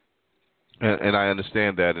get in. And I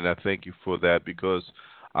understand that, and I thank you for that, because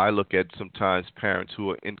I look at sometimes parents who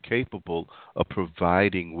are incapable of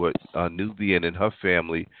providing what Nubian and her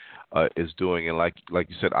family is doing. And like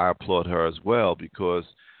you said, I applaud her as well, because,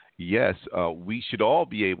 yes, we should all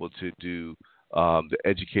be able to do to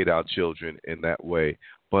educate our children in that way.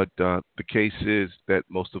 But the case is that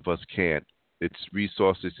most of us can't. It's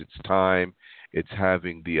resources, it's time, it's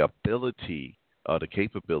having the ability, the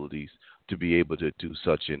capabilities to be able to do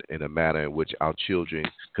such in a manner in which our children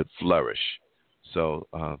could flourish. So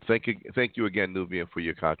thank you again, Nubian, for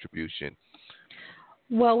your contribution.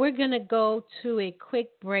 Well, we're going to go to a quick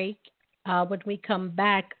break. When we come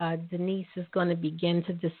back, Denise is going to begin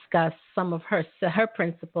to discuss some of her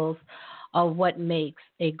principles of what makes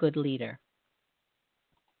a good leader.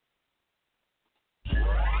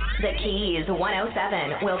 The Keys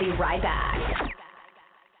 107. We'll be right back.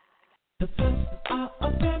 The first are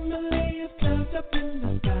a family of clouds up in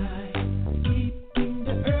the sky, keeping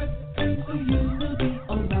the earth, and so you will be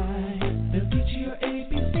alright. They'll teach you your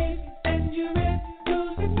ABCs and your red,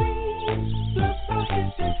 blues, and greens. Fluff our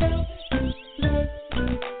heads to help you learn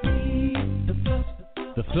to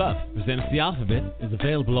read. The Fluff Presents the Alphabet is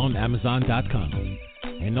available on Amazon.com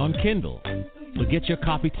and on Kindle. So get your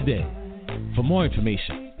copy today. For more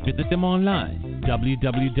information, visit them online,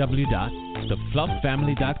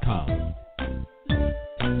 www.thefluffamily.com.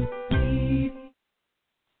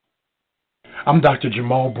 I'm Dr.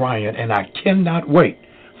 Jamal Bryant, and I cannot wait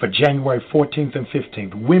for January 14th and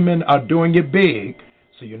 15th. Women are doing it big,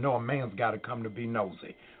 so you know a man's got to come to be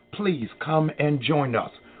nosy. Please come and join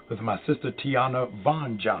us with my sister Tiana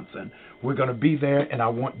Vaughn Johnson. We're going to be there, and I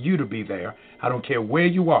want you to be there. I don't care where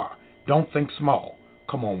you are. Don't think small.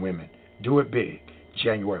 Come on, women. Do it big.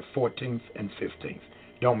 January 14th and 15th.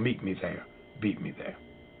 Don't meet me there. Beat me there.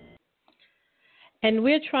 And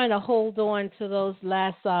we're trying to hold on to those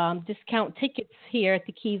last discount tickets here at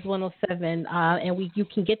the Keys 107, and you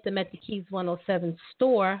can get them at the Keys 107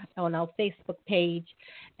 store on our Facebook page.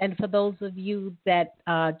 And for those of you that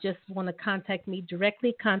just want to contact me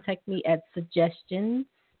directly, contact me at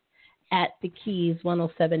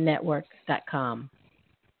suggestions@thekeys107network.com.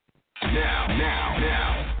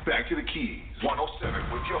 Now, back to the Keys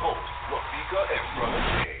 107 with your hosts, Rafika and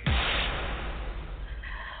Brother K.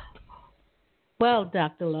 Well,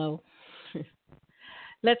 Dr. Lowe,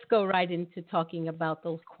 let's go right into talking about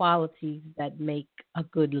those qualities that make a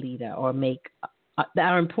good leader or that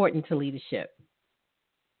are important to leadership.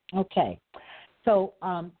 Okay. So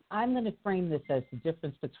I'm going to frame this as the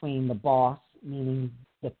difference between the boss, meaning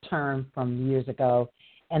the term from years ago,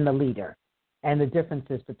 and the leader, and the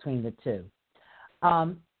differences between the two.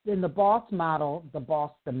 In the boss model, the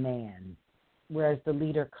boss demands, whereas the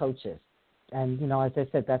leader coaches. And, as I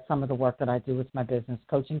said, that's some of the work that I do with my business,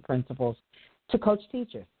 coaching principals, to coach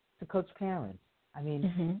teachers, to coach parents.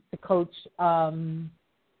 To coach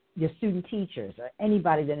your student teachers or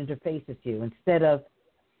anybody that interfaces you. Instead of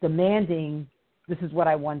demanding, this is what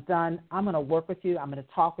I want done, I'm going to work with you, I'm going to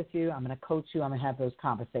talk with you, I'm going to coach you, I'm going to have those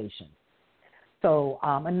conversations. So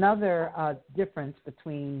another difference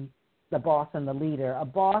between the boss and the leader, a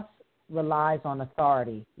boss relies on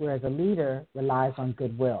authority, whereas a leader relies on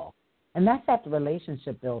goodwill. And that's at the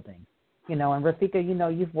relationship building. And Rafika,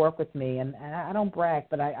 you've worked with me, and I don't brag,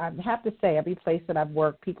 but I have to say, every place that I've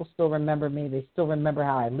worked, people still remember me. They still remember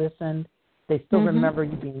how I listened. They still remember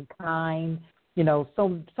you being kind.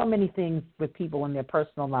 So many things with people in their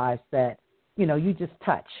personal lives that, you just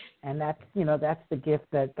touch. And that's the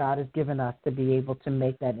gift that God has given us to be able to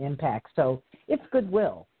make that impact. So it's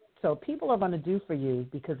goodwill. So people are going to do for you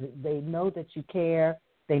because they know that you care.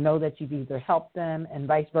 They know that you've either helped them and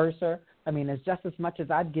vice versa. It's just as much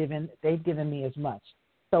as I've given, they've given me as much.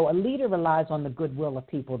 So a leader relies on the goodwill of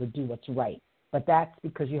people to do what's right. But that's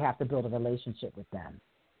because you have to build a relationship with them.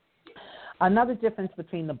 Another difference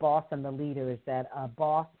between the boss and the leader is that a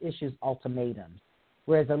boss issues ultimatums,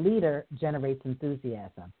 whereas a leader generates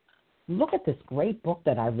enthusiasm. Look at this great book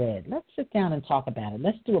that I read. Let's sit down and talk about it.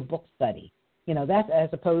 Let's do a book study. That's as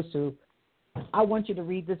opposed to, I want you to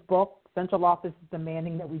read this book. Central office is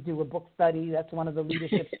demanding that we do a book study. That's one of the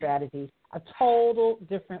leadership strategies. A total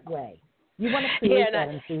different way. You want to create that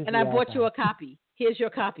enthusiasm. And I bought you a copy. Here's your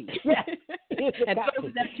copy. Yes, here's your and copy. throw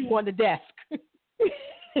that you on the desk.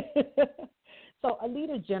 So a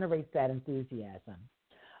leader generates that enthusiasm.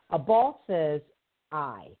 A boss says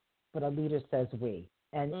I, but a leader says we.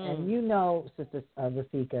 And Sister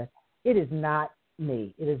Rafika, it is not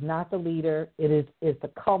me. It is not the leader. It is the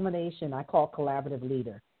culmination I call collaborative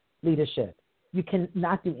leadership. You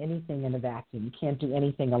cannot do anything in a vacuum. You can't do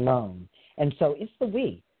anything alone. And so it's the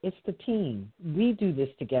we. It's the team. We do this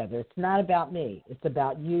together. It's not about me. It's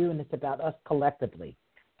about you, and it's about us collectively.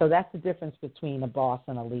 So that's the difference between a boss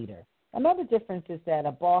and a leader. Another difference is that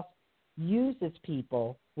a boss uses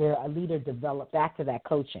people where a leader develops back to that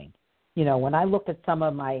coaching. When I look at some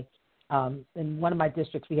of my, in one of my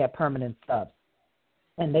districts, we had permanent subs,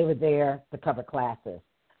 and they were there to cover classes.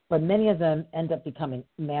 But many of them end up becoming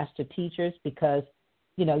master teachers because,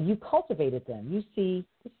 you cultivated them. You see,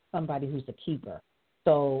 this is somebody who's a keeper.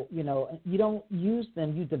 So, you don't use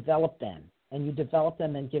them, you develop them. And you develop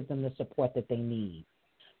them and give them the support that they need.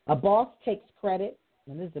 A boss takes credit,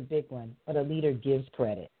 and this is a big one, but a leader gives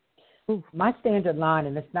credit. My standard line,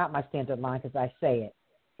 and it's not my standard line because I say it,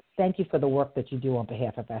 thank you for the work that you do on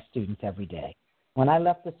behalf of our students every day. When I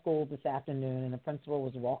left the school this afternoon and the principal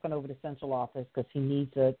was walking over to central office because he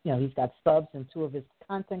needs he's got subs in 2 of his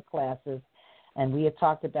content classes, and we had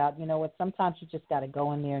talked about, sometimes you just got to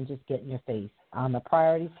go in there and just get in your face. I'm a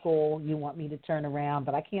priority school. You want me to turn around,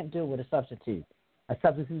 but I can't do it with a substitute. A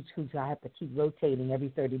substitute who I have to keep rotating every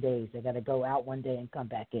 30 days. They got to go out one day and come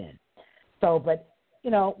back in. So, but,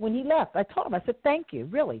 when he left, I told him, I said, thank you,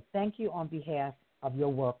 really, thank you on behalf of your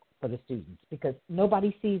work for the students because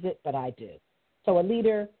nobody sees it, but I do. So a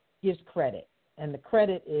leader gives credit, and the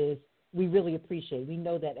credit is we really appreciate. We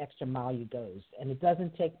know that extra mile you goes, and it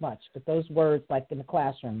doesn't take much, but those words like in the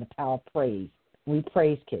classroom, the power of praise, we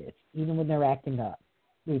praise kids, even when they're acting up,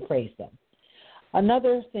 we praise them.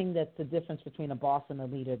 Another thing that's the difference between a boss and a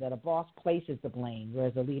leader, that a boss places the blame,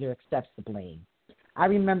 whereas a leader accepts the blame. I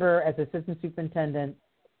remember as assistant superintendent,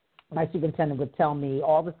 my superintendent would tell me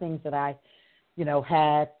all the things that I,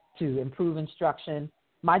 had to improve instruction.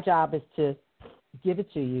 My job is to give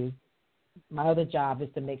it to you. My other job is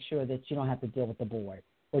to make sure that you don't have to deal with the board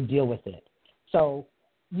or deal with it. So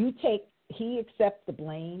he accepts the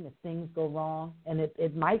blame if things go wrong, and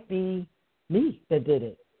it might be me that did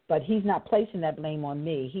it, but he's not placing that blame on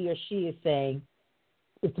me. He or she is saying,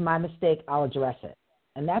 it's my mistake, I'll address it.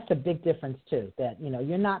 And that's a big difference, too, that,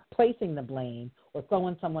 you're not placing the blame or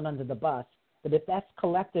throwing someone under the bus, but if that's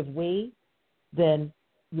collective we, then,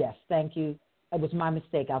 yes, thank you. It was my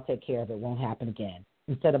mistake. I'll take care of it. It won't happen again.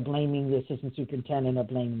 Instead of blaming the assistant superintendent or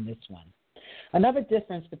blaming this one. Another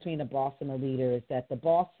difference between a boss and a leader is that the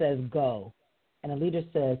boss says go, and a leader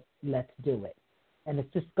says let's do it. And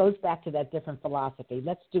it just goes back to that different philosophy.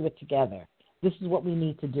 Let's do it together. This is what we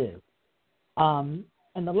need to do.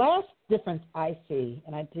 And the last difference I see,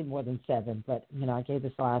 and I did more than 7, but, I gave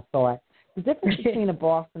this a lot of thought. The difference between a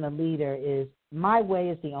boss and a leader is my way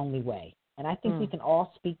is the only way. And I think we can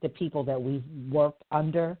all speak to people that we've worked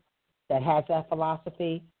under that has that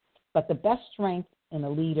philosophy. But the best strength in a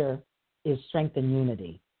leader is strength and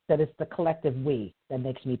unity, that it's the collective we that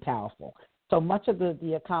makes me powerful. So much of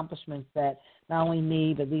the accomplishments that not only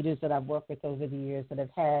me, but leaders that I've worked with over the years that have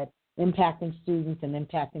had impacting students and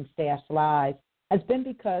impacting staff's lives has been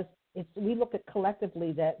because we look at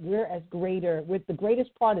collectively that the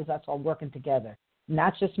greatest part is us all working together,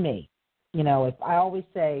 not just me. If I always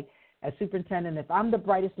say, as superintendent, if I'm the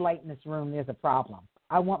brightest light in this room, there's a problem.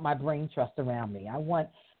 I want my brain trust around me. I want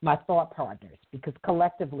my thought partners because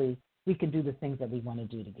collectively we can do the things that we want to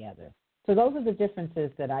do together. So those are the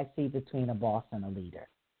differences that I see between a boss and a leader.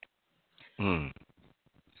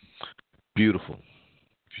 Beautiful.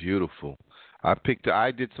 Beautiful.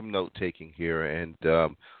 I did some note taking here, and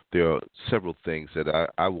there are several things that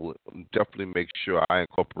I will definitely make sure I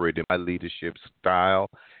incorporate in my leadership style,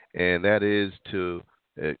 and that is to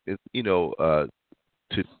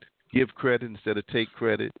give credit instead of take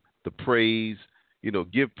credit, the praise,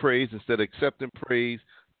 give praise instead of accepting praise,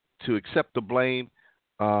 to accept the blame,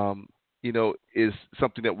 is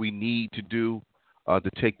something that we need to do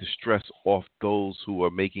to take the stress off those who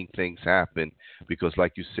are making things happen, because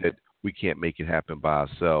like you said, we can't make it happen by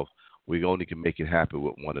ourselves. we only can make it happen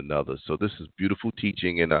with one another. So this is beautiful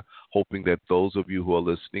teaching, and hoping that those of you who are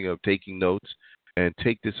listening are taking notes and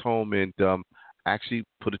take this home and actually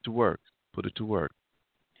put it to work. Put it to work.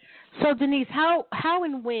 So, Denise, how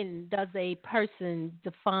and when does a person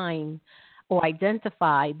define or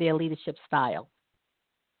identify their leadership style?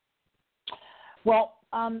 Well,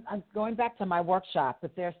 I'm going back to my workshop,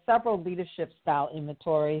 but there are several leadership style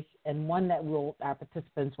inventories, and one that our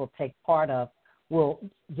participants will take part of will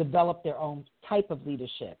develop their own type of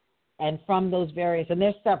leadership. And from those various, and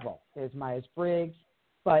there's several, there's Myers-Briggs,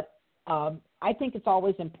 but I think it's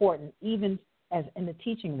always important, even as in the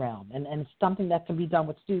teaching realm, and something that can be done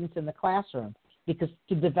with students in the classroom, because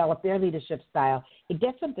to develop their leadership style, it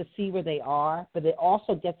gets them to see where they are, but it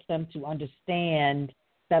also gets them to understand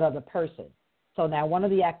that other person. So now one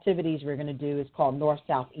of the activities we're going to do is called North,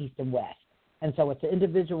 South, East, and West. And so it's an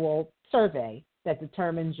individual survey that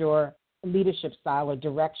determines your leadership style or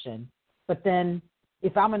direction. But then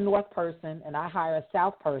if I'm a North person and I hire a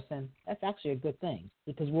South person, that's actually a good thing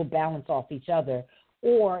because we'll balance off each other.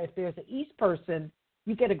 Or if there's an East person,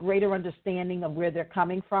 you get a greater understanding of where they're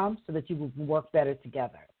coming from so that you will work better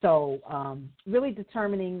together. So really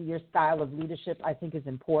determining your style of leadership, I think, is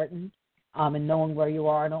important. And knowing where you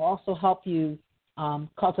are, and it'll also help you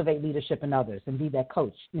cultivate leadership in others and be that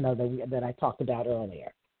coach, that I talked about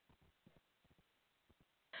earlier.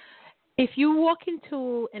 If you walk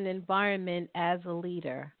into an environment as a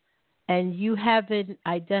leader and you haven't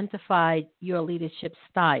identified your leadership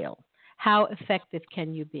style, how effective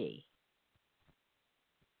can you be?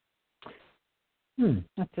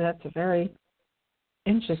 That's a very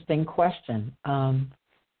interesting question.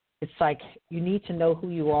 It's like you need to know who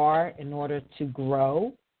you are in order to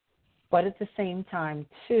grow, but at the same time,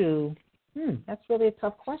 too, that's really a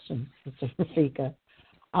tough question, Mr. Rafika.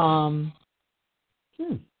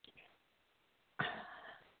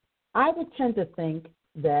 I would tend to think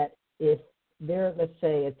that if they're, let's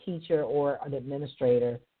say, a teacher or an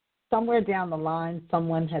administrator, somewhere down the line,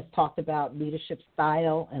 someone has talked about leadership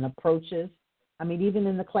style and approaches. I mean, even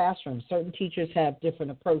in the classroom, certain teachers have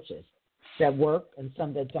different approaches that work and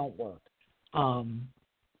some that don't work.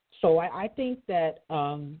 So I think that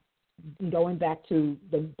going back to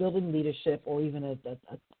the building leadership or even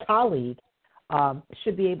a colleague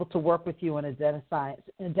should be able to work with you on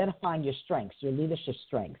identifying your strengths, your leadership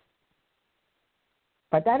strengths.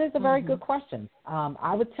 But that is a very good question.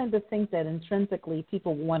 I would tend to think that intrinsically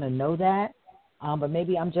people want to know that, but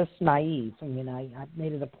maybe I'm just naive. I mean, I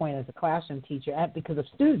made it a point as a classroom teacher because of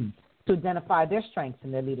students to identify their strengths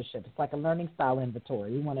in their leadership. It's like a learning style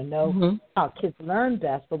inventory. We want to know how kids learn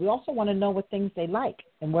best, but we also want to know what things they like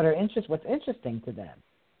and what's interesting to them.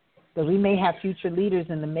 Because we may have future leaders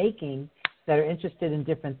in the making that are interested in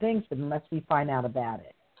different things, but unless we find out about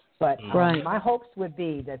it. But my hopes would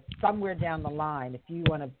be that somewhere down the line, if you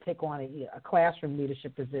want to take on a classroom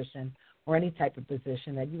leadership position or any type of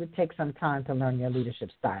position, that you would take some time to learn your leadership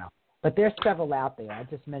style. But there's several out there. I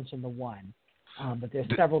just mentioned the one. But there's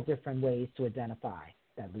several different ways to identify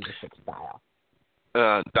that leadership style.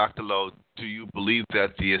 Dr. Lowe, do you believe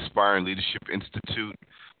that the Aspiring Leadership Institute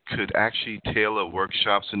could actually tailor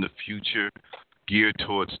workshops in the future geared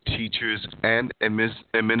towards teachers and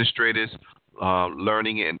administrators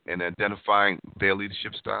learning and identifying their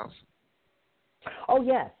leadership styles? Oh,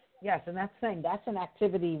 yes, and that's an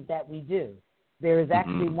activity that we do. There is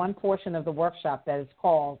actually one portion of the workshop that is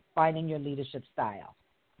called Finding Your Leadership Style.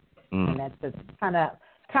 And that's kind of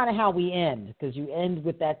how we end, because you end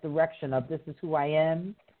with that direction of this is who I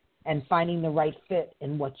am and finding the right fit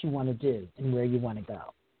in what you want to do and where you want to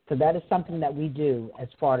go. So that is something that we do as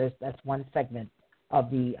far as that's one segment of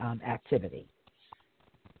the activity.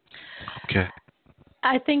 Okay.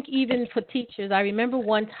 I think even for teachers, I remember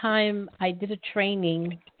one time I did a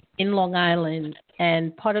training in Long Island,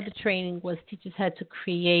 and part of the training was teachers had to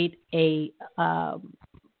create a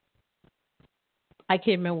I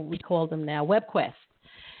can't remember what we call them now, web quest.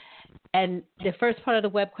 And the first part of the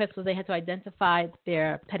web quest was they had to identify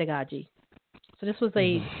their pedagogy. So this was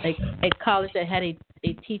a college that had a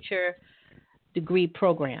teacher degree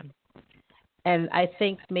program. And I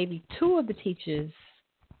think maybe two of the teachers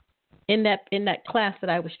in that class that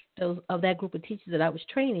I was, of that group of teachers that I was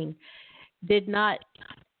training, did not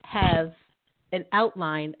have an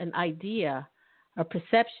outline, an idea, a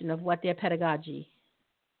perception of what their pedagogy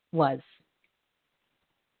was.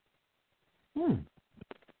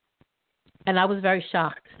 And I was very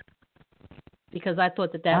shocked because I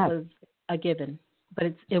thought that was a given,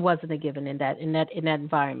 but it wasn't a given in that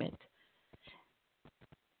environment.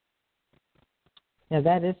 Yeah,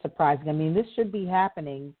 that is surprising. I mean, this should be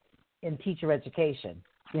happening in teacher education.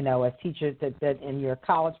 as teachers that in your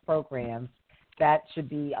college programs, that should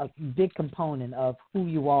be a big component of who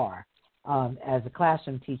you are as a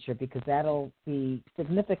classroom teacher, because that'll be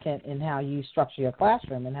significant in how you structure your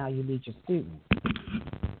classroom and how you lead your students.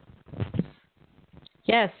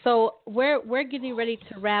 Yes, so we're getting ready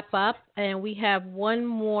to wrap up, and we have one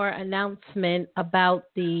more announcement about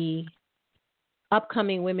the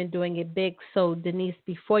upcoming Women Doing It Big. So, Denise,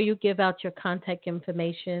 before you give out your contact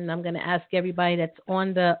information, I'm going to ask everybody that's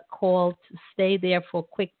on the call to stay there for a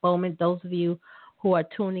quick moment. Those of you who are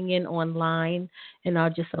tuning in online and are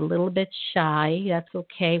just a little bit shy, that's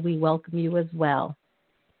okay. We welcome you as well.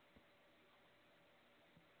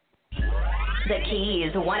 The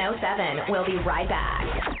Keys 107. We'll be right back.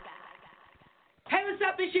 Hey, what's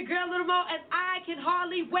up? It's your girl, Little Mo, and I can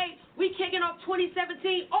hardly wait. We kicking off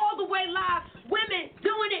 2017 all the way live. Women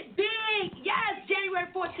doing it big. Yes, January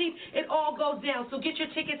 14th, it all goes down. So get your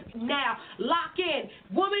tickets now. Lock in.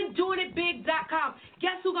 WomenDoingItBig.com.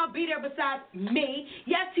 Guess who's going to be there besides me?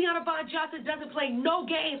 Yes, Tiana Von Johnson doesn't play no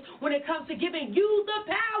games when it comes to giving you the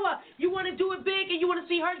power. You want to do it big and you want to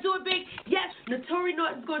see her do it big? Yes, Notori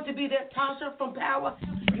Norton's going to be there. Tasha from Power.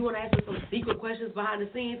 You want to ask her some secret questions behind the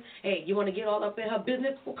scenes? Hey, you want to get all up in her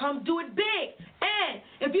business? Well, come do it big. And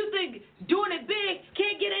if you think doing it big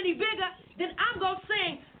can't get any bigger, then I'm going to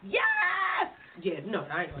sing, yes! Yeah, no,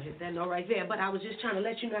 I ain't going to hit that note right there, but I was just trying to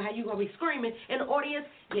let you know how you going to be screaming in the audience.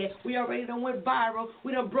 Yeah, we already done went viral.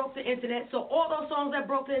 We done broke the internet. So all those songs that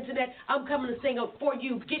broke the internet, I'm coming to sing up for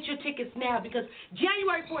you. Get your tickets now, because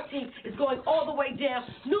January 14th is going all the way down.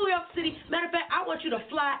 New York City. Matter of fact, I want you to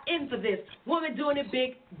fly in for this.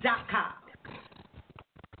 WomenDoingItBig.com.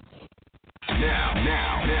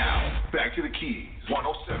 Now, back to the Keys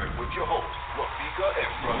 107 with your hosts, Rafika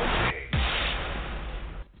and Brother K.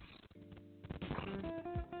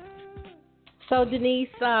 So, Denise,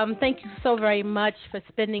 thank you so very much for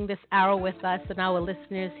spending this hour with us and our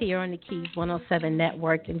listeners here on the Keys 107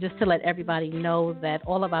 Network. And just to let everybody know that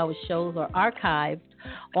all of our shows are archived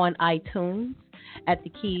on iTunes at the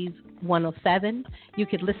Keys 107. You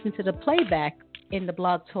could listen to the playback in the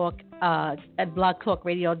Blog Talk at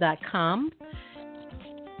blogtalkradio.com.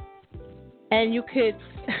 And you could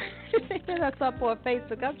hit us up on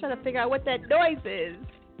Facebook. I'm trying to figure out what that noise is.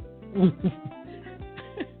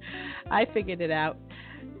 I figured it out.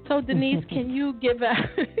 So, Denise, can you give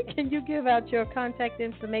out your contact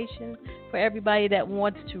information for everybody that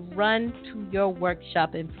wants to run to your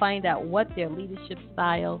workshop and find out what their leadership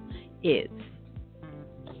style is?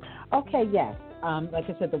 Okay, yes. Like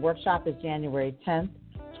I said, the workshop is January 10th,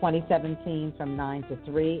 2017, from 9 to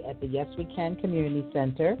 3 at the Yes We Can Community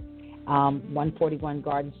Center, 141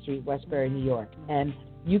 Garden Street, Westbury, New York. And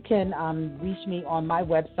you can reach me on my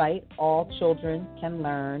website,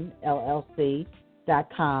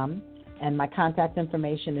 allchildrencanlearn.llc.com, and my contact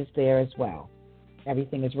information is there as well.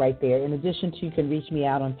 Everything is right there. In addition to, you can reach me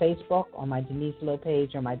out on Facebook, on my Denise Lowe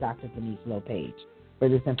page, or my Dr. Denise Lowe page, where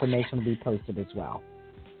this information will be posted as well.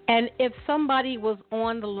 And if somebody was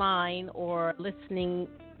on the line or listening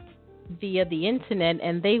via the internet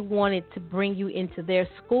and they wanted to bring you into their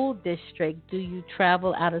school district, do you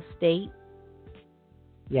travel out of state?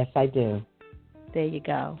 Yes, I do. There you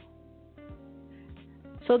go.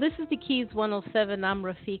 So this is the Keys 107. I'm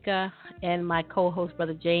Rafika, and my co-host,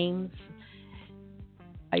 Brother James.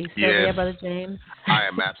 Are you still there, Brother James? I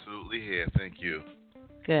am absolutely here. Thank you.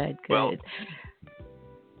 Good.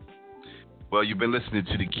 Well, you've been listening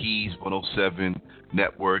to the Keys 107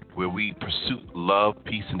 Network, where we pursue love,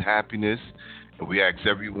 peace, and happiness. And we ask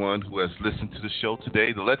everyone who has listened to the show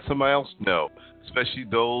today to let somebody else know, especially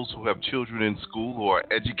those who have children in school who are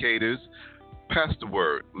educators. Pass the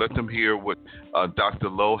word. Let them hear what Dr.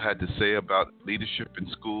 Lowe had to say about leadership in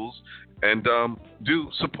schools. And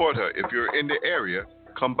do support her. If you're in the area,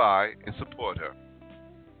 come by and support her.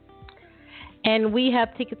 And we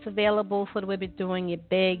have tickets available for the Women Doing It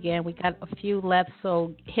Big, and we got a few left,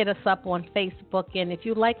 so hit us up on Facebook. And if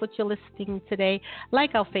you like what you're listening today,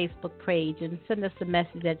 like our Facebook page and send us a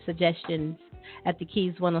message at suggestions at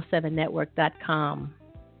thekeys107network.com.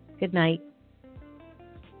 Good night.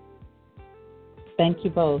 Thank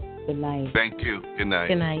you both. Good night. Thank you. Good night.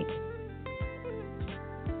 Good night.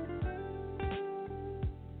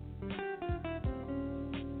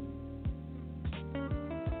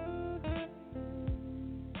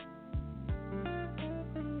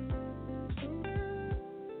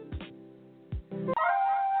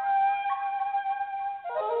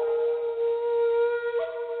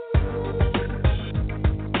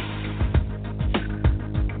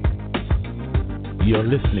 You're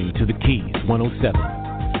listening to the Keys 107,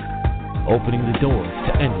 opening the doors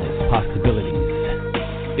to endless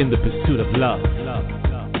possibilities in the pursuit of love,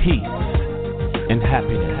 peace, and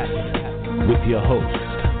happiness with your hosts,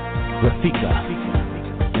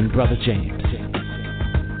 Rafika and Brother James.